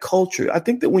that culture, I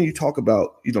think that when you talk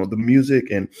about, the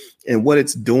music and what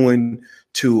it's doing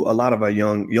to a lot of our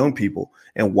young people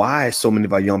and why so many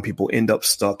of our young people end up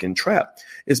stuck and trapped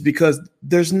is because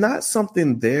there's not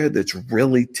something there that's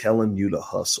really telling you to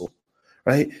hustle,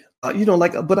 right?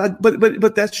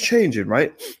 But that's changing,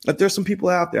 right? Like there's some people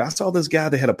out there. I saw this guy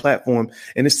that had a platform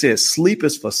and it said "Sleep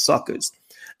is for suckers."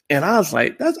 And I was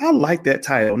like, I like that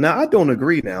title. Now, I don't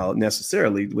agree now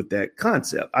necessarily with that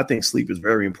concept. I think sleep is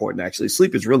very important, actually.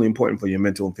 Sleep is really important for your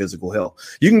mental and physical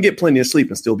health. You can get plenty of sleep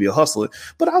and still be a hustler.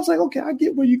 But I was like, okay, I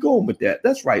get where you're going with that.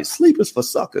 That's right. Sleep is for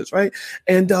suckers, right?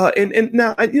 And now,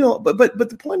 but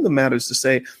the point of the matter is to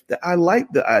say that I like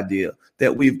the idea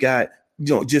that we've got,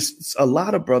 just a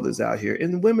lot of brothers out here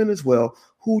and women as well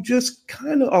who just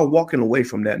kind of are walking away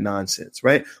from that nonsense,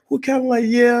 right? Who kind of like,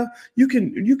 yeah, you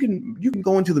can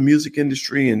go into the music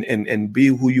industry and be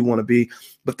who you want to be,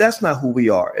 but that's not who we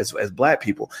are as Black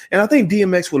people. And I think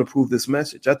DMX would approve this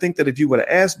message. I think that if you were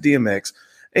to ask DMX,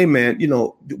 hey man,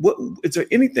 what is there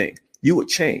anything you would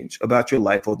change about your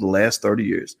life over the last 30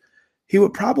 years? He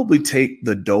would probably take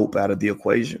the dope out of the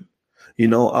equation.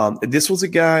 This was a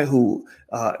guy who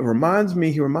reminds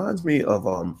me of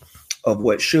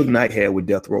what Suge Knight had with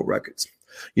Death Row Records.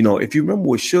 If you remember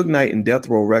with Suge Knight and Death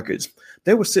Row Records,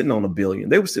 they were sitting on $1 billion.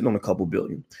 They were sitting on a couple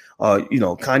billion.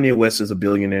 Kanye West is a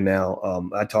billionaire now.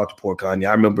 I talked to poor Kanye.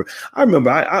 I remember.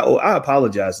 I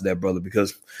apologize to that brother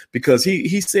because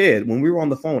he said when we were on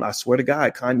the phone, I swear to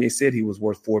God, Kanye said he was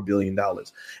worth $4 billion,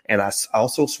 and I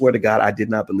also swear to God, I did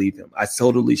not believe him. I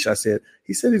told Alicia, I said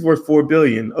he said he's worth $4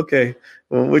 billion. Okay,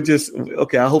 well we're just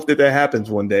okay. I hope that happens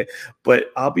one day,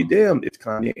 but I'll be damned if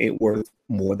Kanye ain't worth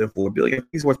more than $4 billion.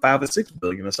 He's worth $5 or $6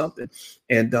 billion or something,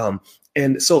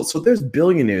 and so there's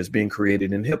billionaires being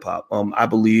created in hip hop. I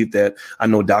believe that I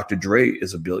know Dr. Dre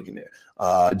is a billionaire.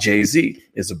 Jay-Z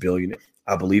is a billionaire.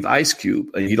 I believe Ice Cube.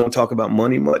 He don't talk about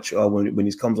money much when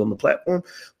he comes on the platform,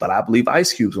 but I believe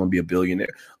Ice Cube's going to be a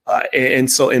billionaire.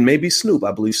 And maybe Snoop.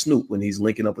 I believe Snoop, when he's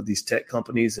linking up with these tech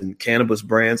companies and cannabis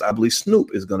brands, I believe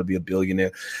Snoop is going to be a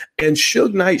billionaire. And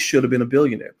Suge Knight should have been a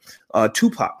billionaire.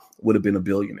 Tupac would have been a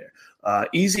billionaire.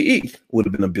 Eazy-E would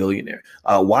have been a billionaire.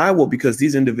 Why? Well, because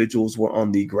these individuals were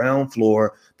on the ground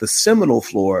floor, the seminal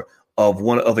floor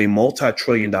of a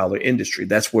multi-trillion-dollar industry.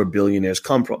 That's where billionaires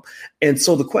come from. And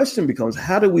so the question becomes,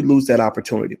 how did we lose that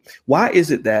opportunity? Why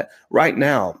is it that right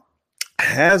now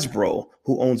Hasbro,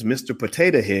 who owns Mr.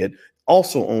 Potato Head,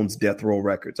 also owns Death Row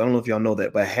Records? I don't know if y'all know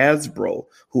that, but Hasbro,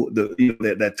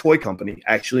 that toy company,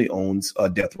 actually owns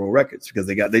Death Row Records because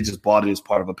they just bought it as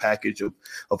part of a package of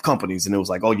companies, and it was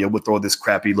like, oh yeah, we'll throw this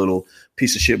crappy little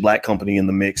piece of shit black company in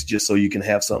the mix just so you can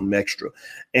have something extra.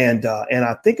 And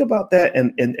I think about that,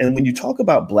 and when you talk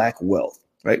about black wealth,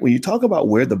 right? When you talk about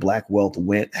where the black wealth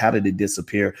went, how did it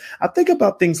disappear? I think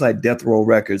about things like Death Row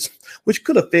Records, which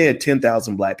could have fed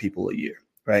 10,000 black people a year.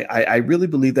 Right. I really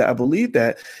believe that. I believe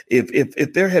that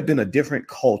if there had been a different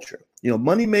culture,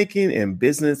 money making and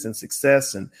business and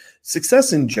success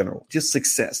in general, just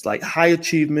success, like high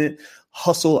achievement,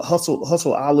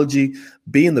 hustleology,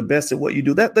 being the best at what you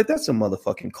do, that's a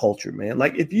motherfucking culture, man.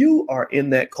 Like if you are in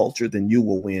that culture, then you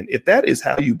will win. If that is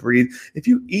how you breathe, if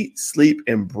you eat, sleep,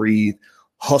 and breathe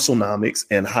hustlenomics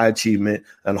and high achievement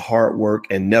and hard work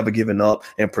and never giving up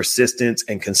and persistence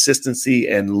and consistency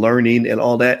and learning and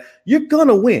all that, you're going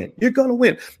to win. You're going to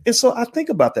win. And so I think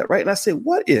about that, right? And I say,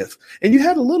 what if? And you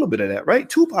had a little bit of that, right?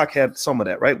 Tupac had some of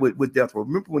that, right? With Death Row.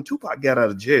 Remember when Tupac got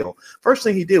out of jail, first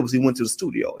thing he did was he went to the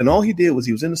studio, and all he did was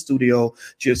he was in the studio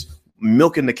just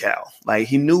milking the cow. Like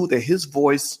he knew that his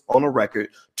voice on a record,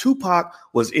 Tupac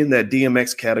was in that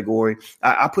DMX category.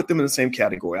 I put them in the same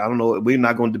category. I don't know. We're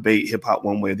not going to debate hip hop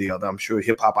one way or the other. I'm sure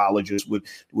hip hopologists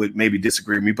would maybe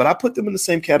disagree with me, but I put them in the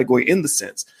same category in the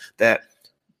sense that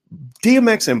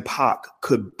DMX and Pac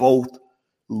could both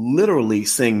literally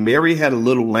sing Mary Had a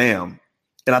Little Lamb.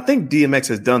 And I think DMX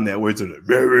has done that where it's like,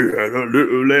 Mary Had a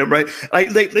Little Lamb, right? Like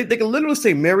they can literally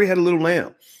say Mary Had a Little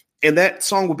Lamb, and that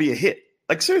song would be a hit.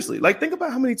 Like seriously, like think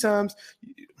about how many times,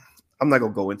 I'm not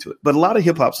going to go into it, but a lot of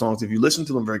hip hop songs, if you listen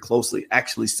to them very closely,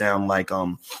 actually sound like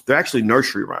they're actually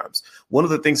nursery rhymes. One of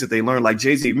the things that they learned, like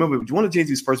Jay-Z, remember one of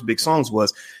Jay-Z's first big songs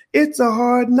was, "It's a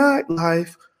hard knock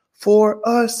life for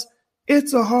us.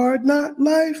 It's a hard knock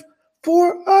life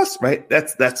for us," right?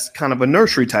 That's kind of a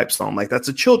nursery type song. Like that's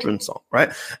a children's song,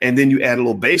 right? And then you add a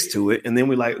little bass to it. And then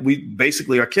we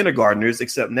basically are kindergartners,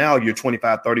 except now you're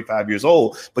 25, 35 years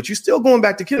old, but you're still going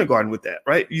back to kindergarten with that,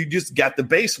 right? You just got the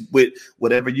bass with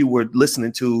whatever you were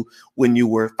listening to when you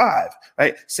were 5,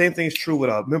 right? Same thing is true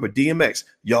with, remember DMX,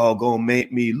 "Y'all gonna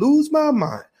make me lose my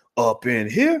mind up in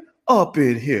here.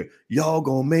 Y'all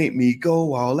gonna make me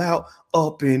go all out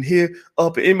up in here,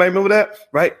 Anybody remember that,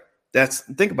 right?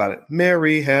 Think about it.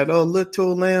 Mary had a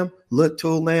little lamb,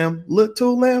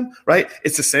 right?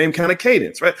 It's the same kind of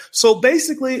cadence, right? So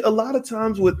basically, a lot of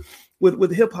times with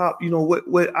hip hop,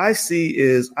 what I see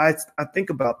is I think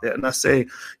about that and I say,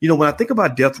 when I think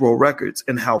about Death Row Records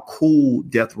and how cool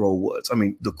Death Row was, I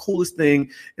mean, the coolest thing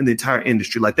in the entire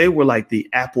industry. Like they were like the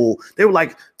Apple, they were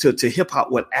like to hip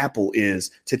hop what Apple is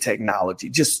to technology.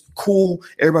 Just cool.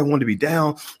 Everybody wanted to be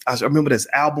down. I remember this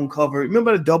album cover.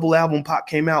 Remember the double album Pac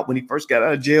came out when he first got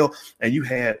out of jail, and you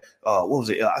had what was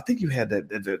it? I think you had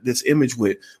this image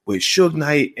with Suge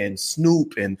Knight and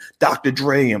Snoop and Dr.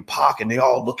 Dre and Pac, and they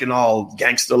all looking all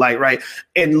gangster like, right?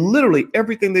 And literally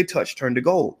everything they touched turned to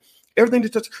gold. Everything they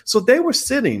touched. So they were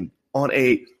sitting on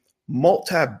a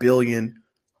multi-billion,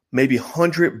 maybe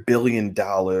 $100 billion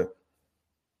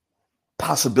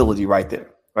possibility right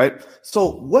there, right?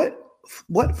 So what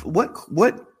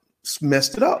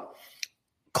messed it up?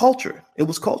 Culture. It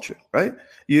was culture, right?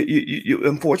 You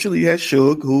unfortunately you had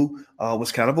Suge, who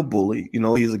was kind of a bully.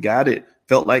 He's a guy that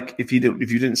felt like if you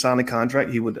didn't sign a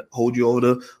contract, he would hold you over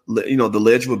the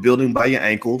ledge of a building by your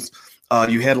ankles.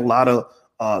 You had a lot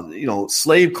of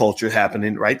slave culture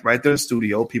happening right there in the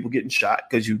studio, people getting shot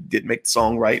because you didn't make the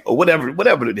song right or whatever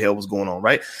the hell was going on,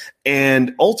 right?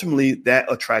 And ultimately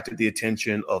that attracted the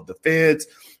attention of the feds.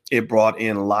 It brought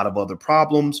in a lot of other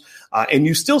problems. And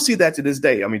you still see that to this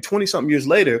day. I mean, 20 something years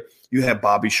later, you have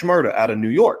Bobby Shmurda out of New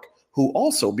York, who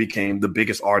also became the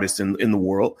biggest artist in the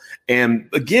world. And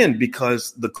again,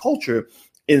 because the culture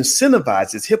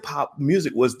incentivizes, hip hop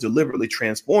music was deliberately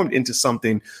transformed into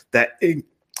something that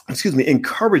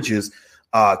encourages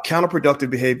counterproductive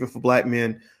behavior for Black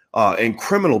men, and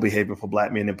criminal behavior for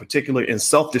Black men in particular, and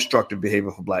self-destructive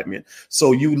behavior for Black men.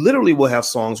 So you literally will have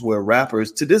songs where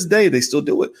rappers, to this day, they still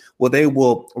do it, where they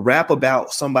will rap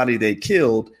about somebody they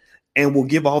killed and will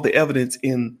give all the evidence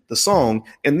in the song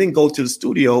and then go to the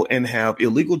studio and have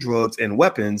illegal drugs and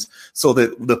weapons so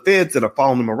that the feds that are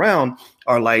following them around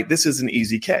are like, this is an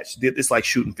easy catch. It's like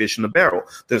shooting fish in a barrel.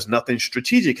 There's nothing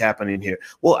strategic happening here.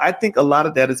 Well, I think a lot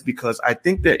of that is because I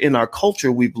think that in our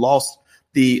culture, we've lost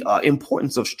the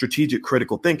importance of strategic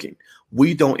critical thinking.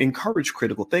 We don't encourage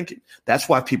critical thinking. That's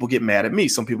why people get mad at me.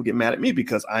 Some people get mad at me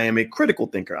because I am a critical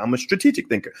thinker. I'm a strategic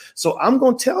thinker. So I'm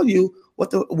going to tell you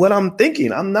what I'm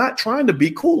thinking. I'm not trying to be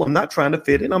cool. I'm not trying to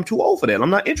fit in. I'm too old for that. I'm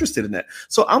not interested in that.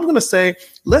 So I'm going to say,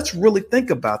 let's really think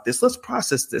about this. Let's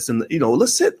process this. And,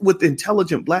 let's sit with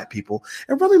intelligent Black people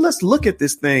and really let's look at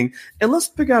this thing and let's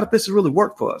figure out if this has really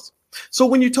worked for us. So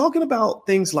when you're talking about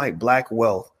things like Black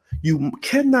wealth, you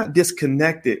cannot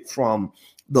disconnect it from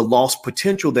the lost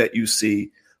potential that you see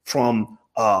from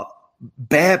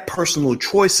bad personal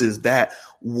choices that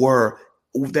were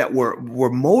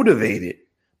motivated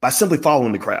by simply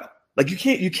following the crowd. Like you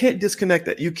can't disconnect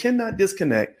that. You cannot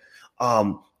disconnect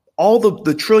all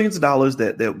the trillions of dollars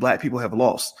that Black people have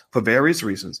lost for various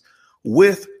reasons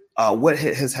with what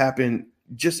has happened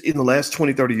just in the last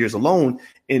 20, 30 years alone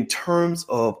in terms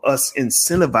of us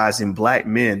incentivizing Black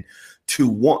men to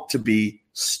want to be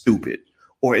stupid,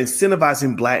 or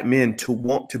incentivizing Black men to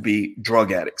want to be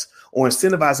drug addicts, or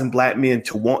incentivizing Black men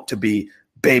to want to be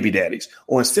baby daddies,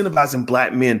 or incentivizing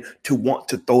Black men to want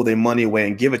to throw their money away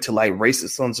and give it to like racist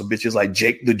sons of bitches like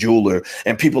Jake the Jeweler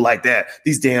and people like that.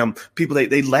 These damn people,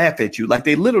 they laugh at you. Like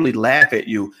they literally laugh at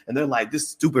you. And they're like, this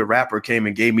stupid rapper came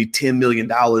and gave me $10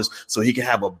 million so he can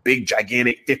have a big,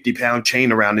 gigantic 50-pound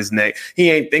chain around his neck.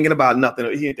 He ain't thinking about nothing.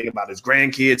 He ain't thinking about his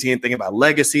grandkids. He ain't thinking about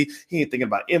legacy. He ain't thinking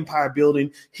about empire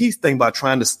building. He's thinking about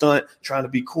trying to stunt, trying to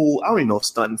be cool. I don't even know if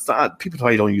stunt. People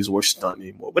probably don't use the word stunt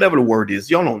anymore. Whatever the word is,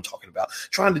 y'all know what I'm talking about.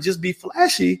 Trying to just be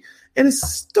flashy, and it's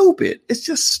stupid. It's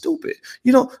just stupid,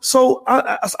 So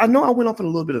I know I went off on a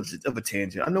little bit of a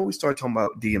tangent. I know we started talking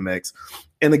about DMX,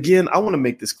 and again, I want to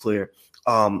make this clear.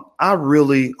 I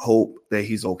really hope that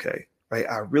he's okay, right?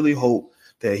 I really hope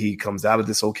that he comes out of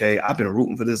this okay. I've been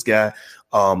rooting for this guy.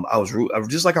 I was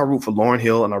just like I root for Lauryn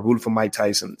Hill and I rooted for Mike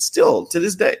Tyson still to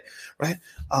this day, right?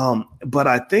 But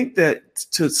I think that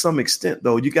to some extent,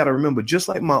 though, you got to remember, just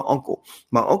like my uncle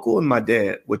and my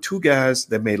dad were two guys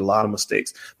that made a lot of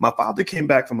mistakes. My father came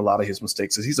back from a lot of his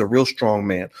mistakes. He's a real strong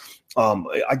man.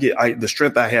 The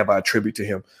strength I have, I attribute to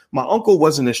him. My uncle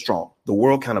wasn't as strong. The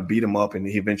world kind of beat him up and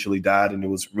he eventually died. And it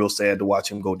was real sad to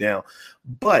watch him go down.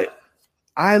 But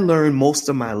I learned most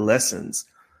of my lessons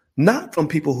not from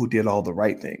people who did all the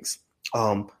right things.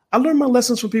 I learned my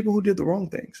lessons from people who did the wrong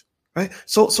things. Right.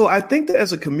 So I think that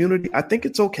as a community, I think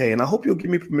it's OK. And I hope you'll give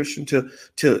me permission to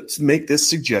make this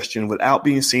suggestion without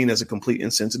being seen as a complete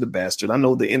insensitive bastard. I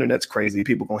know the internet's crazy.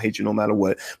 People going to hate you no matter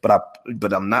what.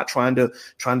 But I'm not trying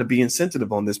to be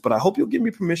insensitive on this. But I hope you'll give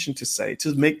me permission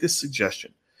to make this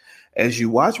suggestion. As you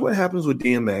watch what happens with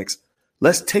DMX,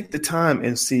 let's take the time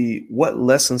and see what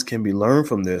lessons can be learned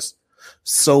from this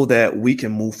so that we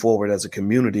can move forward as a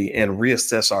community and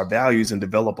reassess our values and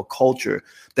develop a culture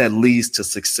that leads to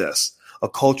success, a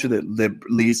culture that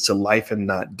leads to life and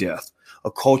not death,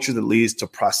 a culture that leads to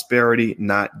prosperity,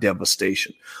 not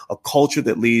devastation, a culture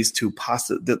that leads to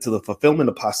the fulfillment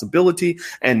of possibility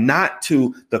and not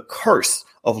to the curse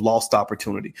of lost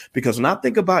opportunity. Because when I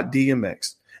think about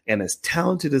DMX, and as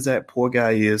talented as that poor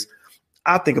guy is,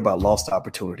 I think about lost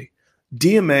opportunity.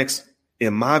 DMX,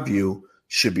 in my view,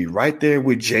 should be right there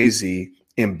with Jay-Z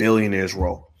in Billionaires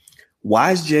Row.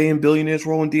 Why is Jay in Billionaires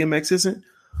Row and DMX isn't?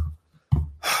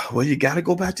 Well, you got to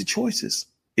go back to choices.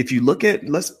 If you look at,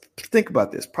 let's think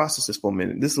about this, process this for a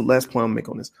minute. This is the last point I'm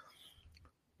making on this.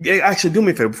 Yeah, actually, do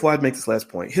me a favor before I make this last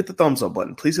point. Hit the thumbs up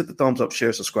button. Please hit the thumbs up,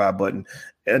 share, subscribe button,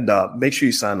 and make sure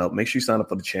you sign up. Make sure you sign up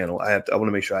for the channel. I want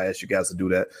to make sure I ask you guys to do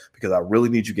that because I really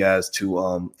need you guys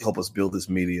to help us build this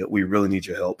media. We really need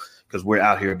your help because we're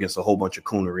out here against a whole bunch of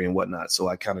coonery and whatnot. So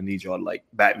I kind of need y'all to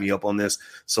back me up on this.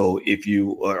 So if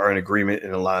you are in agreement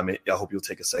and alignment, I hope you'll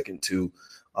take a second to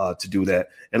to do that.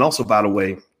 And also, by the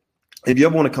way, if you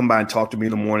ever want to come by and talk to me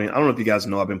in the morning, I don't know if you guys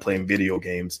know, I've been playing video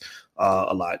games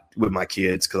a lot with my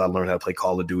kids because I learned how to play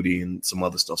Call of Duty and some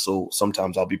other stuff. So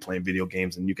sometimes I'll be playing video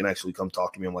games, and you can actually come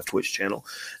talk to me on my Twitch channel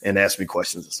and ask me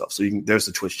questions and stuff. So there's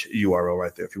the Twitch URL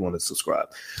right there if you want to subscribe.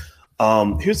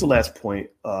 Here's the last point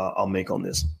I'll make on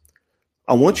this.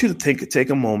 I want you to take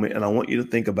a moment, and I want you to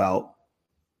think about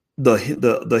the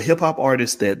hip hop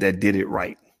artists that did it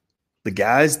right. The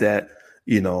guys that,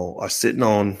 are sitting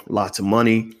on lots of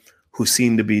money, who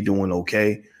seem to be doing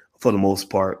okay for the most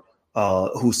part,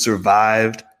 who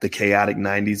survived the chaotic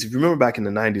 90s. If you remember back in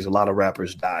the 90s, a lot of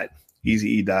rappers died.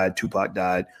 Eazy-E died, Tupac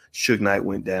died, Suge Knight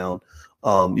went down.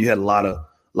 You had a lot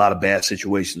of bad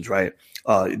situations, right?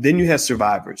 Then you had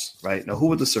survivors, right? Now, who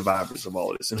were the survivors of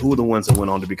all this? And who were the ones that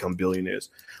went on to become billionaires?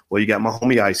 Well, you got my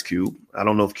homie Ice Cube. I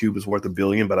don't know if Cube is worth $1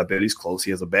 billion, but I bet he's close.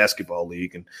 He has a basketball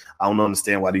league. And I don't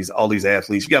understand why all these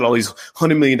athletes, you got all these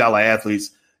 $100 million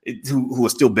athletes who are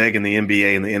still begging the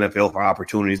NBA and the NFL for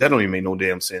opportunities. That don't even make no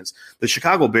damn sense. The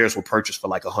Chicago Bears were purchased for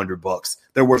like $100.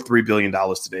 They're worth $3 billion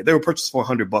today. They were purchased for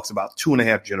 $100 about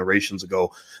 2.5 generations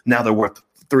ago. Now they're worth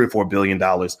 $3 or $4 billion.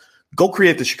 Go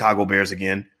create the Chicago Bears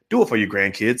again. Do it for your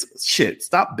grandkids. Shit,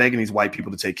 stop begging these white people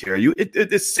to take care of you.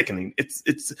 It's sickening.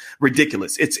 It's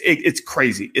ridiculous. It's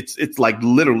crazy. It's like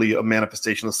literally a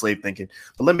manifestation of slave thinking.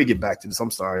 But let me get back to this. I'm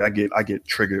sorry. I get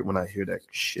triggered when I hear that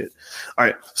shit. All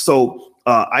right. So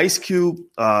Ice Cube.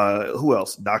 Who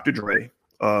else? Dr. Dre.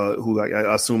 Who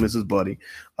I assume is his buddy.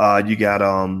 You got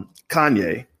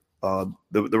Kanye,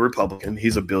 the Republican.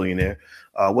 He's a billionaire.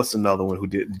 What's another one who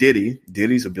did? Diddy.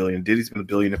 Diddy's a billionaire. Diddy's been a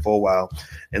billionaire for a while.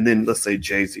 And then let's say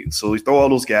Jay-Z. So we throw all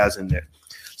those guys in there.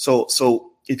 So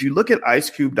if you look at Ice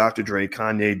Cube, Dr. Dre,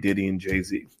 Kanye, Diddy, and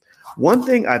Jay-Z, one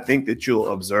thing I think that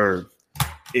you'll observe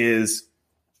is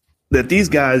that these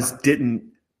guys didn't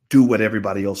do what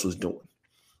everybody else was doing.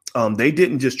 They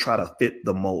didn't just try to fit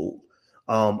the mold.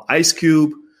 Ice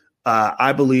Cube,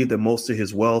 I believe that most of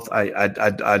his wealth, I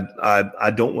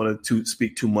don't want to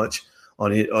speak too much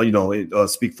on it,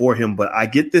 speak for him, but I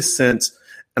get this sense,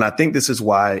 and I think this is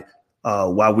why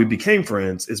we became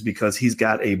friends, is because he's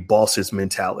got a boss's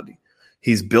mentality.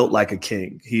 He's built like a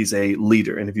king. He's a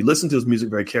leader. And if you listen to his music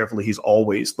very carefully, he's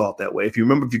always thought that way. If you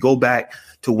go back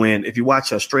to if you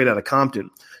watch Straight Outta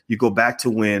Compton, you go back to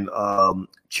when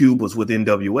Cube was with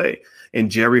NWA. And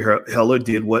Jerry Heller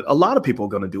did what a lot of people are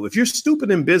going to do. If you're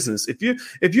stupid in business,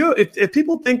 if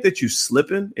people think that you're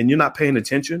slipping and you're not paying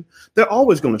attention, they're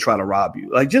always going to try to rob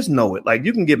you. Like, just know it. Like,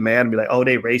 you can get mad and be like, "Oh,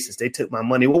 they racist. They took my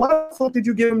money." Well, why the fuck did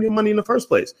you give them your money in the first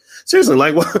place? Seriously,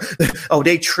 like, oh,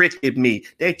 they tricked me.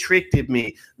 They tricked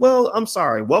me. Well, I'm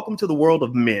sorry. Welcome to the world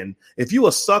of men. If you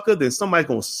a sucker, then somebody's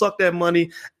going to suck that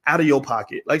money out of your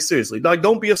pocket. Like, seriously, like,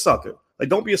 don't be a sucker. Like,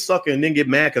 don't be a sucker and then get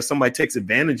mad because somebody takes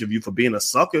advantage of you for being a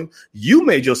sucker. You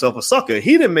made yourself a sucker.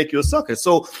 He didn't make you a sucker.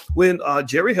 So when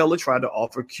Jerry Heller tried to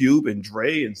offer Cube and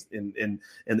Dre and the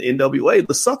NWA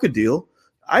the sucker deal,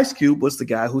 Ice Cube was the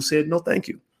guy who said, "No, thank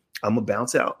you. I'm going to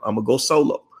bounce out. I'm going to go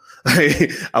solo."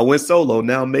 I went solo.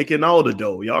 Now I'm making all the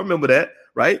dough. Y'all remember that,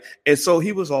 right? And so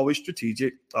he was always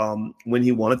strategic. When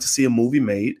he wanted to see a movie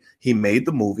made, he made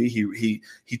the movie.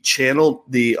 He channeled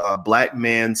the black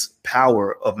man's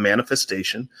power of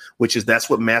manifestation, that's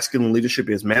what masculine leadership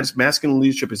is. Masculine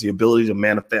leadership is the ability to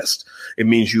manifest. It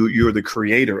means you're the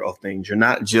creator of things.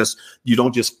 You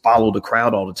don't just follow the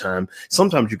crowd all the time.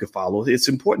 Sometimes you can follow. It's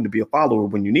important to be a follower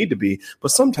when you need to be, but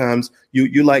sometimes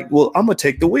you're like, well, I'm gonna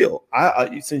take the wheel.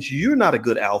 Since you're not a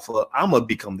good alpha, I'm gonna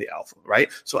become the alpha, right?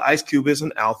 So Ice Cube is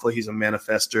an alpha. He's a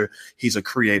manifester. He's a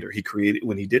creator. He created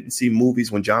when he didn't see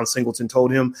movies. When John Singleton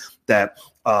told him that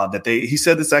he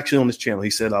said this actually on his channel. He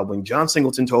said, when John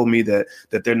Singleton told me that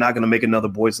they're not going to make another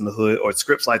Boys in the Hood or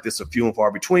scripts like this are few and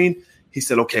far between, he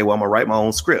said, okay, well, I'm going to write my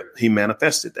own script. He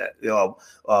manifested that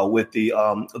with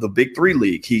the Big Three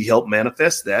League. He helped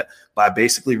manifest that by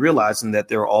basically realizing that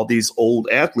there are all these old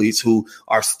athletes who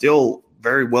are still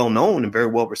very well known and very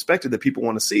well respected that people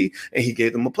want to see. And he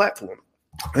gave them a platform.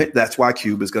 Right? That's why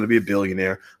Cube is going to be a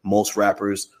billionaire. Most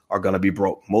rappers are going to be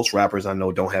broke. Most rappers I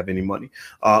know don't have any money.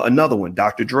 Another one,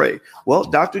 Dr. Dre. Well,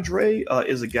 Dr. Dre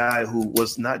is a guy who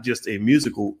was not just a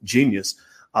musical genius.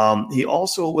 He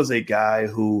also was a guy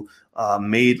who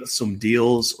made some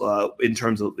deals in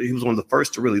terms of, he was one of the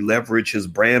first to really leverage his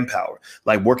brand power,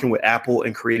 like working with Apple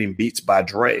and creating Beats by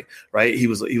Dre, right? He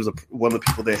was one of the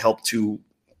people that helped to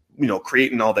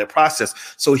creating all that process.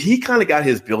 So he kind of got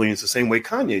his billions the same way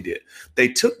Kanye did. They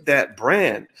took that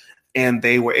brand and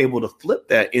they were able to flip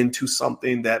that into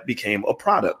something that became a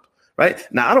product, right?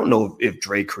 Now, I don't know if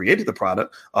Dre created the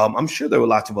product. I'm sure there were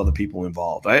lots of other people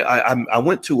involved. Right? I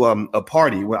went to a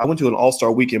party where I went to an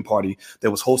all-star weekend party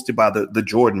that was hosted by the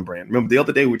Jordan brand. Remember the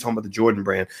other day we were talking about the Jordan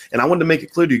brand, and I wanted to make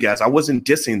it clear to you guys I wasn't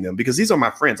dissing them because these are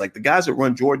my friends. Like the guys that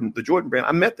run the Jordan brand,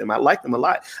 I met them. I like them a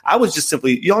lot. I was just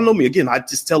simply, y'all know me again. I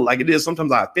just tell it like it is.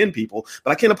 Sometimes I offend people,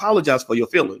 but I can't apologize for your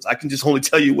feelings. I can just only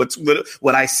tell you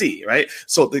what I see, right?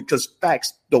 So because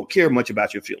facts don't care much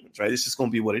about your feelings, right? It's just going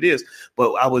to be what it is.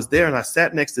 But I was there and I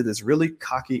sat next to this really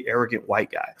cocky, arrogant white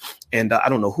guy. And I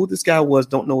don't know who this guy was,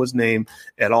 don't know his name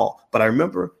at all. But I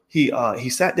remember he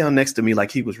sat down next to me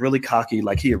like he was really cocky,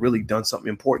 like he had really done something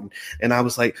important. And I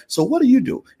was like, so what do you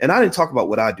do? And I didn't talk about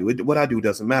what I do. What I do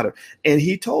doesn't matter. And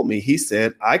he told me, he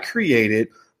said, I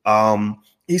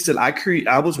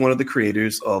was one of the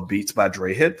creators of Beats by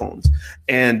Dre headphones.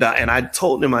 And I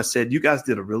told him, I said, you guys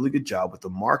did a really good job with the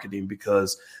marketing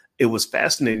because it was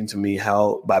fascinating to me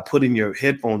how by putting your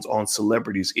headphones on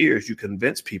celebrities' ears, you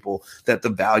convince people that the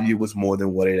value was more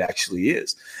than what it actually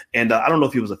is. And I don't know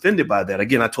if he was offended by that.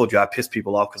 Again, I told you I piss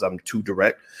people off because I'm too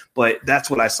direct, but that's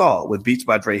what I saw with Beats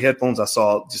by Dre headphones. I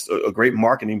saw just a great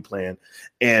marketing plan.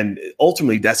 And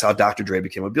ultimately, that's how Dr. Dre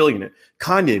became a billionaire.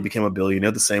 Kanye became a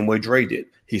billionaire the same way Dre did.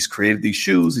 He's created these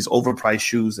shoes, these overpriced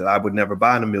shoes that I would never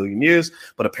buy in a million years,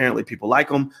 but apparently people like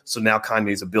them. So now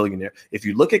Kanye's a billionaire. If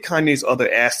you look at Kanye's other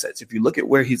assets, if you look at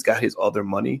where he's got his other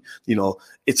money,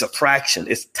 it's a fraction.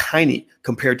 It's tiny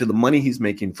compared to the money he's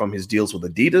making from his deals with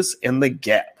Adidas and the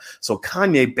Gap. So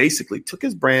Kanye basically took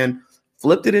his brand,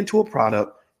 flipped it into a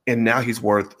product, and now he's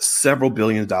worth several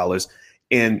billion dollars.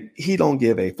 And he don't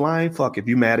give a flying fuck if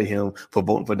you mad at him for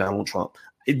voting for Donald Trump.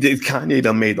 Kanye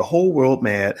done made the whole world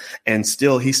mad, and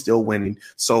he's still winning.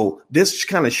 So this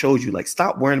kind of shows you, like,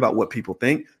 stop worrying about what people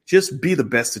think. Just be the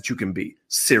best that you can be.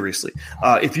 Seriously.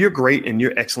 If you're great and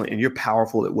you're excellent and you're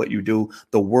powerful at what you do,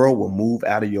 the world will move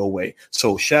out of your way.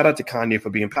 So shout out to Kanye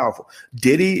for being powerful.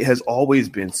 Diddy has always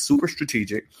been super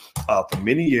strategic for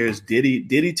many years.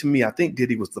 Diddy to me, I think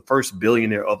Diddy was the first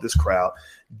billionaire of this crowd.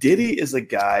 Diddy is a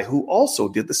guy who also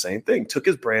did the same thing, took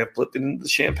his brand, flipped it into the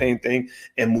champagne thing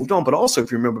and moved on. But also, if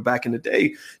you remember back in the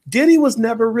day, Diddy was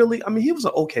never really, he was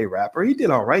an okay rapper. He did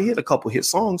all right. He had a couple hit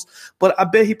songs, but I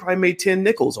bet he probably made 10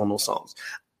 nickels on those songs.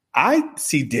 I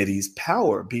see Diddy's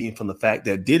power being from the fact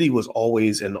that Diddy was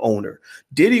always an owner.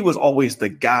 Diddy was always the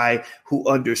guy who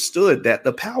understood that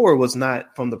the power was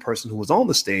not from the person who was on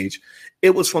the stage.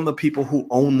 It was from the people who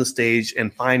own the stage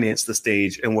and finance the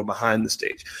stage and were behind the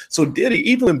stage. So Diddy,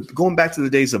 even going back to the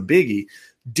days of Biggie,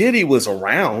 Diddy was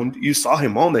around. You saw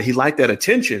him on there. He liked that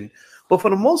attention. But for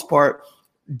the most part,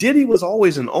 Diddy was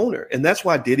always an owner, and that's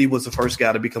why Diddy was the first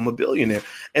guy to become a billionaire.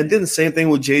 And then the same thing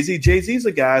with Jay-Z. Jay-Z's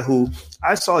a guy who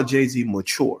I saw Jay-Z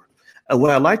mature. And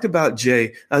what I liked about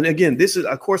Jay, and again, this is,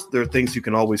 of course, there are things you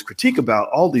can always critique about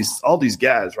all these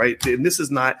guys, right? And this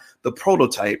is not the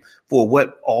prototype for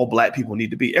what all black people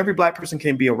need to be. Every black person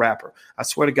can be a rapper. I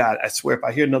swear to God, if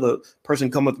I hear another person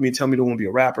come up to me and tell me they want to be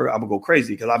a rapper, I'm gonna go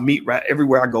crazy because I meet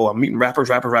everywhere I go. I'm meeting rappers.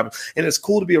 And it's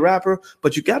cool to be a rapper,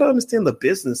 but you got to understand the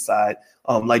business side.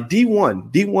 Like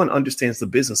D1 understands the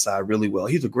business side really well.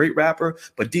 He's a great rapper,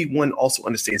 but D1 also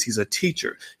understands he's a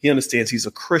teacher. He understands he's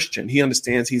a Christian. He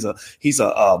understands he's an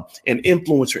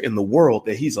influencer in the world,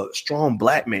 that he's a strong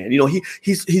black man.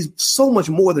 He's so much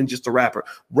more than just a rapper.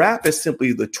 Rap is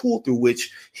simply the tool through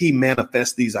which he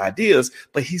manifests these ideas,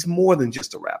 but he's more than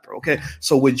just a rapper. Okay.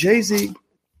 So with Jay-Z,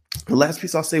 the last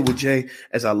piece I'll say with Jay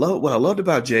is what I loved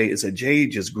about Jay is that Jay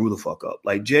just grew the fuck up.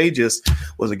 Like Jay just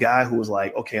was a guy who was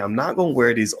like, okay, I'm not going to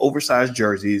wear these oversized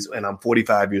jerseys and I'm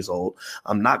 45 years old.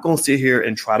 I'm not going to sit here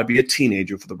and try to be a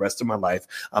teenager for the rest of my life.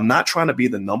 I'm not trying to be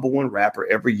the number one rapper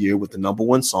every year with the number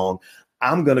one song.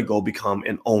 I'm going to go become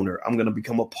an owner. I'm going to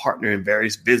become a partner in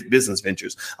various business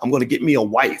ventures. I'm going to get me a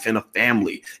wife and a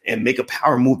family and make a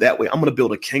power move that way. I'm going to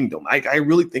build a kingdom. I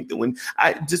really think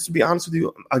that just to be honest with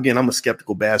you, again, I'm a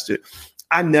skeptical bastard.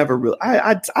 I never really,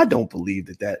 I don't believe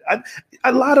that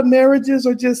a lot of marriages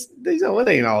are just, it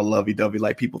ain't all lovey-dovey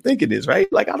like people think it is,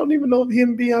 right? Like, I don't even know if him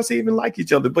and Beyonce even like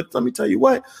each other, but let me tell you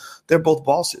what, they're both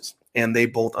bosses and they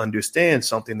both understand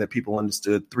something that people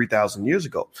understood 3,000 years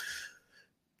ago.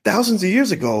 Thousands of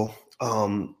years ago,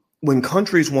 when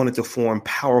countries wanted to form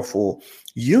powerful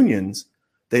unions,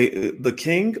 the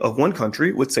king of one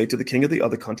country would say to the king of the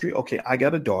other country, okay, I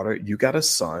got a daughter, you got a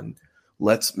son,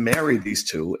 let's marry these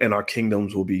two and our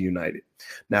kingdoms will be united.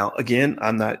 Now, again,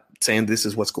 I'm not saying this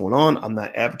is what's going on. I'm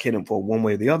not advocating for one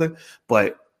way or the other,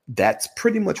 but That's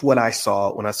pretty much what I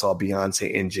saw when I saw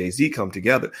Beyonce and Jay-Z come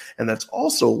together. And that's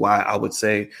also why I would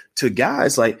say to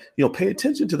guys, like, pay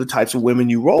attention to the types of women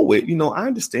you roll with. I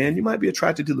understand you might be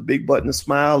attracted to the big butt and the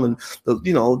smile and the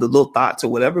little thoughts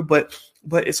or whatever, but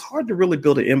it's hard to really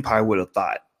build an empire with a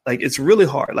thought. Like, it's really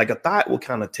hard. Like, a thought will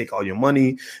kind of take all your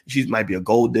money. She might be a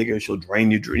gold digger. She'll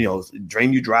drain you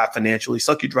dry financially,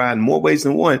 suck you dry in more ways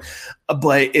than one.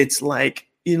 But it's like,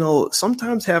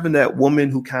 sometimes having that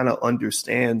woman who kind of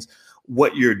understands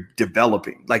what you're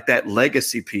developing, like that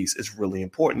legacy piece, is really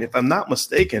important. If I'm not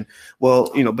mistaken,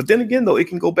 but then again, though, it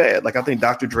can go bad. Like, I think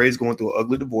Dr. Dre is going through an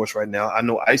ugly divorce right now. I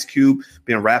know Ice Cube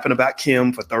been rapping about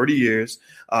Kim for 30 years.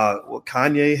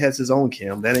 Kanye has his own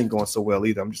Kim. That ain't going so well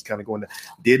either. I'm just kind of going to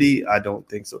Diddy. I don't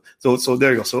think so. So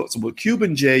there you go. So with Cube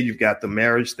and Jay, you've got the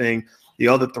marriage thing. The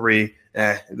other three,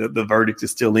 the verdict is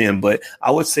still in. But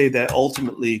I would say that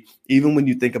ultimately, even when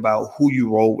you think about who you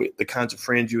roll with, the kinds of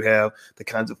friends you have, the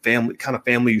kinds of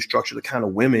family you structure, the kind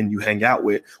of women you hang out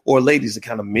with, or ladies, the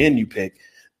kind of men you pick,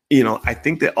 I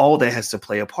think that all that has to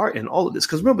play a part in all of this.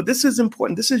 Because remember, this is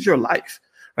important. This is your life,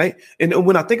 right? And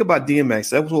when I think about DMX,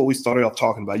 that was what we started off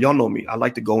talking about. Y'all know me. I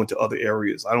like to go into other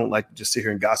areas. I don't like to just sit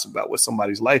here and gossip about what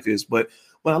somebody's life is. But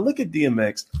when I look at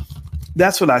DMX,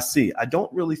 that's what I see. I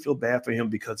don't really feel bad for him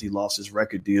because he lost his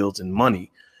record deals and money.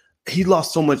 He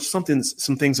lost some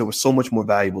things that were so much more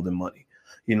valuable than money.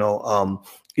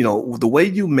 The way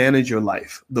you manage your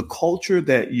life, the culture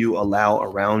that you allow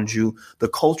around you, the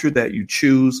culture that you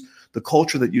choose, the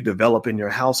culture that you develop in your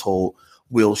household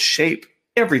will shape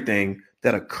everything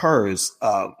that occurs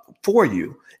for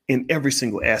you in every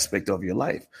single aspect of your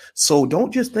life. So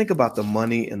don't just think about the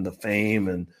money and the fame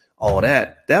and all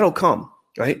that. That'll come,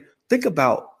 right? Think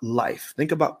about life.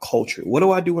 Think about culture. What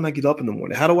do I do when I get up in the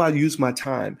morning? How do I use my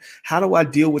time? How do I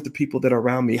deal with the people that are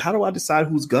around me? How do I decide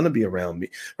who's going to be around me?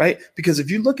 Right? Because if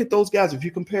you look at those guys, if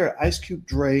you compare Ice Cube,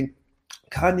 Dre,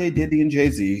 Kanye, Diddy, and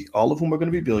Jay-Z, all of whom are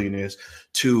going to be billionaires,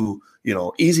 to,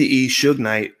 Eazy-E, Suge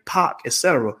Knight, Pac,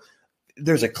 etc.,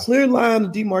 there's a clear line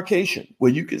of demarcation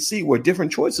where you can see where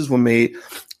different choices were made,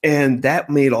 and that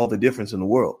made all the difference in the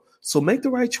world. So make the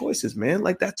right choices, man.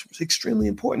 Like, that's extremely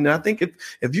important. And I think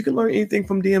if you can learn anything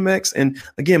from DMX, and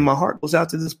again, my heart goes out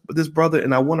to this brother,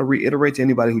 and I want to reiterate to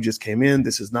anybody who just came in,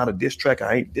 this is not a diss track.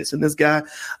 I ain't dissing this guy.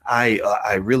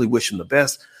 I really wish him the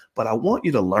best, but I want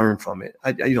you to learn from it.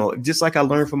 Just like I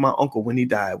learned from my uncle when he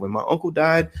died. When my uncle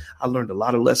died, I learned a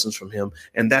lot of lessons from him,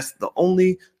 and that's the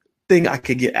only thing I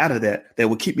could get out of that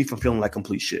would keep me from feeling like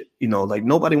complete shit. Like,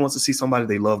 nobody wants to see somebody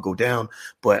they love go down.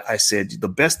 But I said the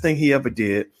best thing he ever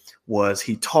did was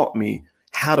he taught me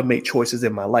how to make choices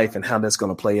in my life and how that's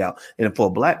going to play out. And for a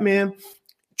Black man,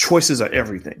 choices are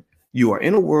everything. You are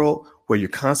in a world where you're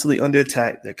constantly under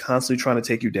attack. They're constantly trying to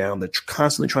take you down. They're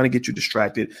constantly trying to get you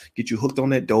distracted, get you hooked on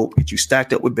that dope, get you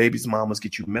stacked up with babies, mamas,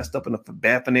 get you messed up in a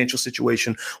bad financial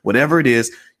situation. Whatever it is,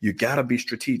 you got to be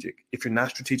strategic. If you're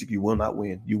not strategic, you will not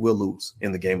win. You will lose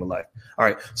in the game of life. All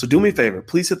right. So do me a favor.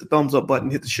 Please hit the thumbs up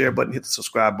button, hit the share button, hit the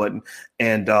subscribe button.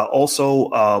 And also,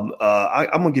 I'm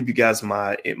going to give you guys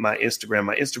my Instagram.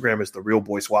 My Instagram is The Real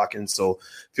Boyce Watkins. So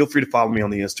feel free to follow me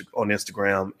on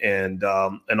Instagram.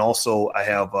 And also I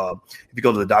have, if you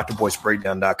go to the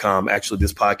drboycebreakdown.com, actually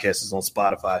this podcast is on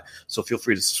Spotify. So feel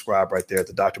free to subscribe right there at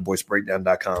the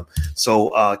drboycebreakdown.com.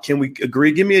 So can we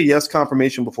agree? Give me a yes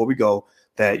confirmation before we go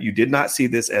that you did not see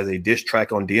this as a diss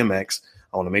track on DMX.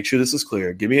 I want to make sure this is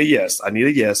clear. Give me a yes. I need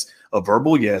a yes, a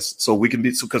verbal yes, so we can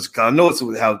be, because I know it's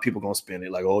how people are going to spin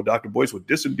it. Like, oh, Dr. Boyce would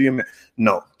diss DMX.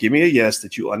 No, give me a yes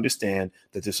that you understand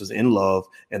that this was in love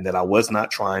and that I was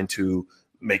not trying to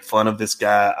make fun of this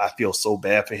guy. I feel so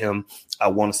bad for him. I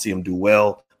want to see him do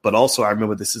well. But also, I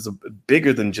remember this is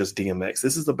bigger than just DMX.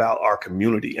 This is about our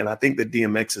community. And I think that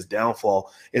DMX's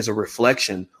downfall is a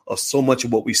reflection of so much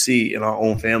of what we see in our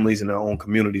own families and our own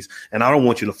communities. And I don't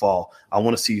want you to fall. I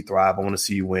want to see you thrive. I want to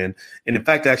see you win. And in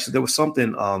fact, actually, there was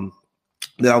something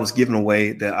that I was giving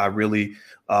away that I really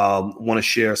want to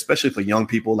share, especially for young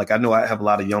people. Like, I know I have a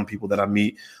lot of young people that I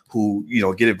meet who,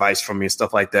 get advice from me and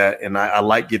stuff like that. And I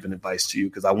like giving advice to you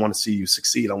because I want to see you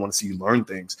succeed. I want to see you learn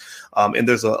things. And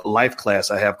there's a life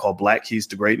class I have called Black Keys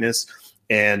to Greatness.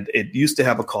 And it used to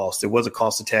have a cost. There was a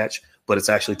cost attached, but it's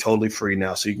actually totally free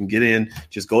now. So you can get in,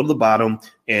 just go to the bottom,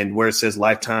 and where it says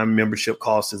lifetime membership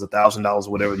cost is $1,000 or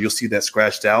whatever, you'll see that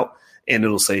scratched out and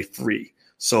it'll say free.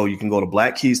 So you can go to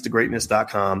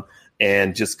blackkeystogreatness.com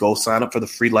and just go sign up for the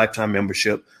free lifetime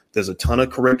membership. There's a ton of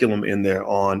curriculum in there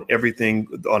on everything,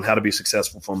 on how to be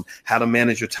successful, from how to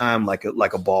manage your time like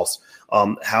a boss,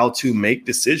 how to make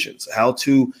decisions, how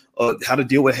to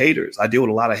deal with haters. I deal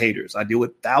with a lot of haters. I deal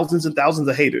with thousands and thousands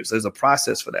of haters. There's a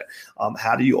process for that.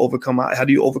 How do you overcome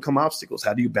obstacles?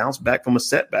 How do you bounce back from a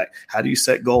setback? How do you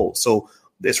set goals? So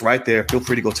it's right there. Feel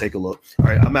free to go take a look. All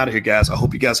right, I'm out of here, guys. I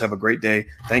hope you guys have a great day.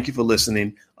 Thank you for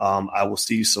listening. I will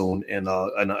see you soon. And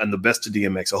the best to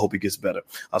DMX. I hope he gets better.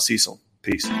 I'll see you soon.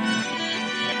 Peace.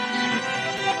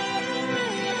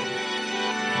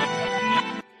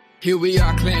 Here we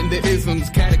are, clan the isms,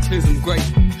 cataclysm great.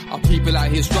 Our people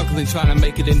out here struggling, trying to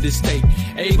make it in this state.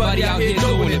 Everybody out here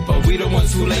doing it, but we the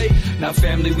ones who late. Now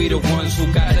family, we the ones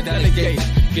who gotta delegate.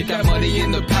 Get that money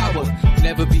in the power,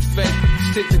 never be fake.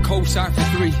 Stick to co-sign for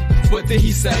 3. What did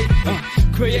he say?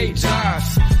 Create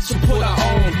jobs, support our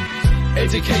own.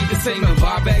 Educate the same and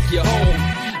buy back your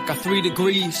home. Got 3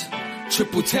 degrees, 10,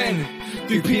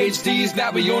 3 PhDs,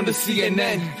 now we on the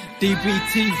CNN.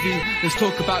 DBTV, let's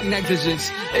talk about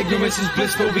negligence. Ignorance is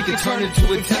bliss, but we can turn it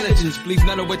to intelligence. Believe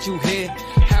none of what you hear,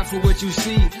 half of what you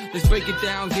see. Let's break it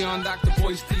down here on Dr.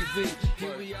 Boy's TV.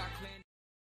 Here we are.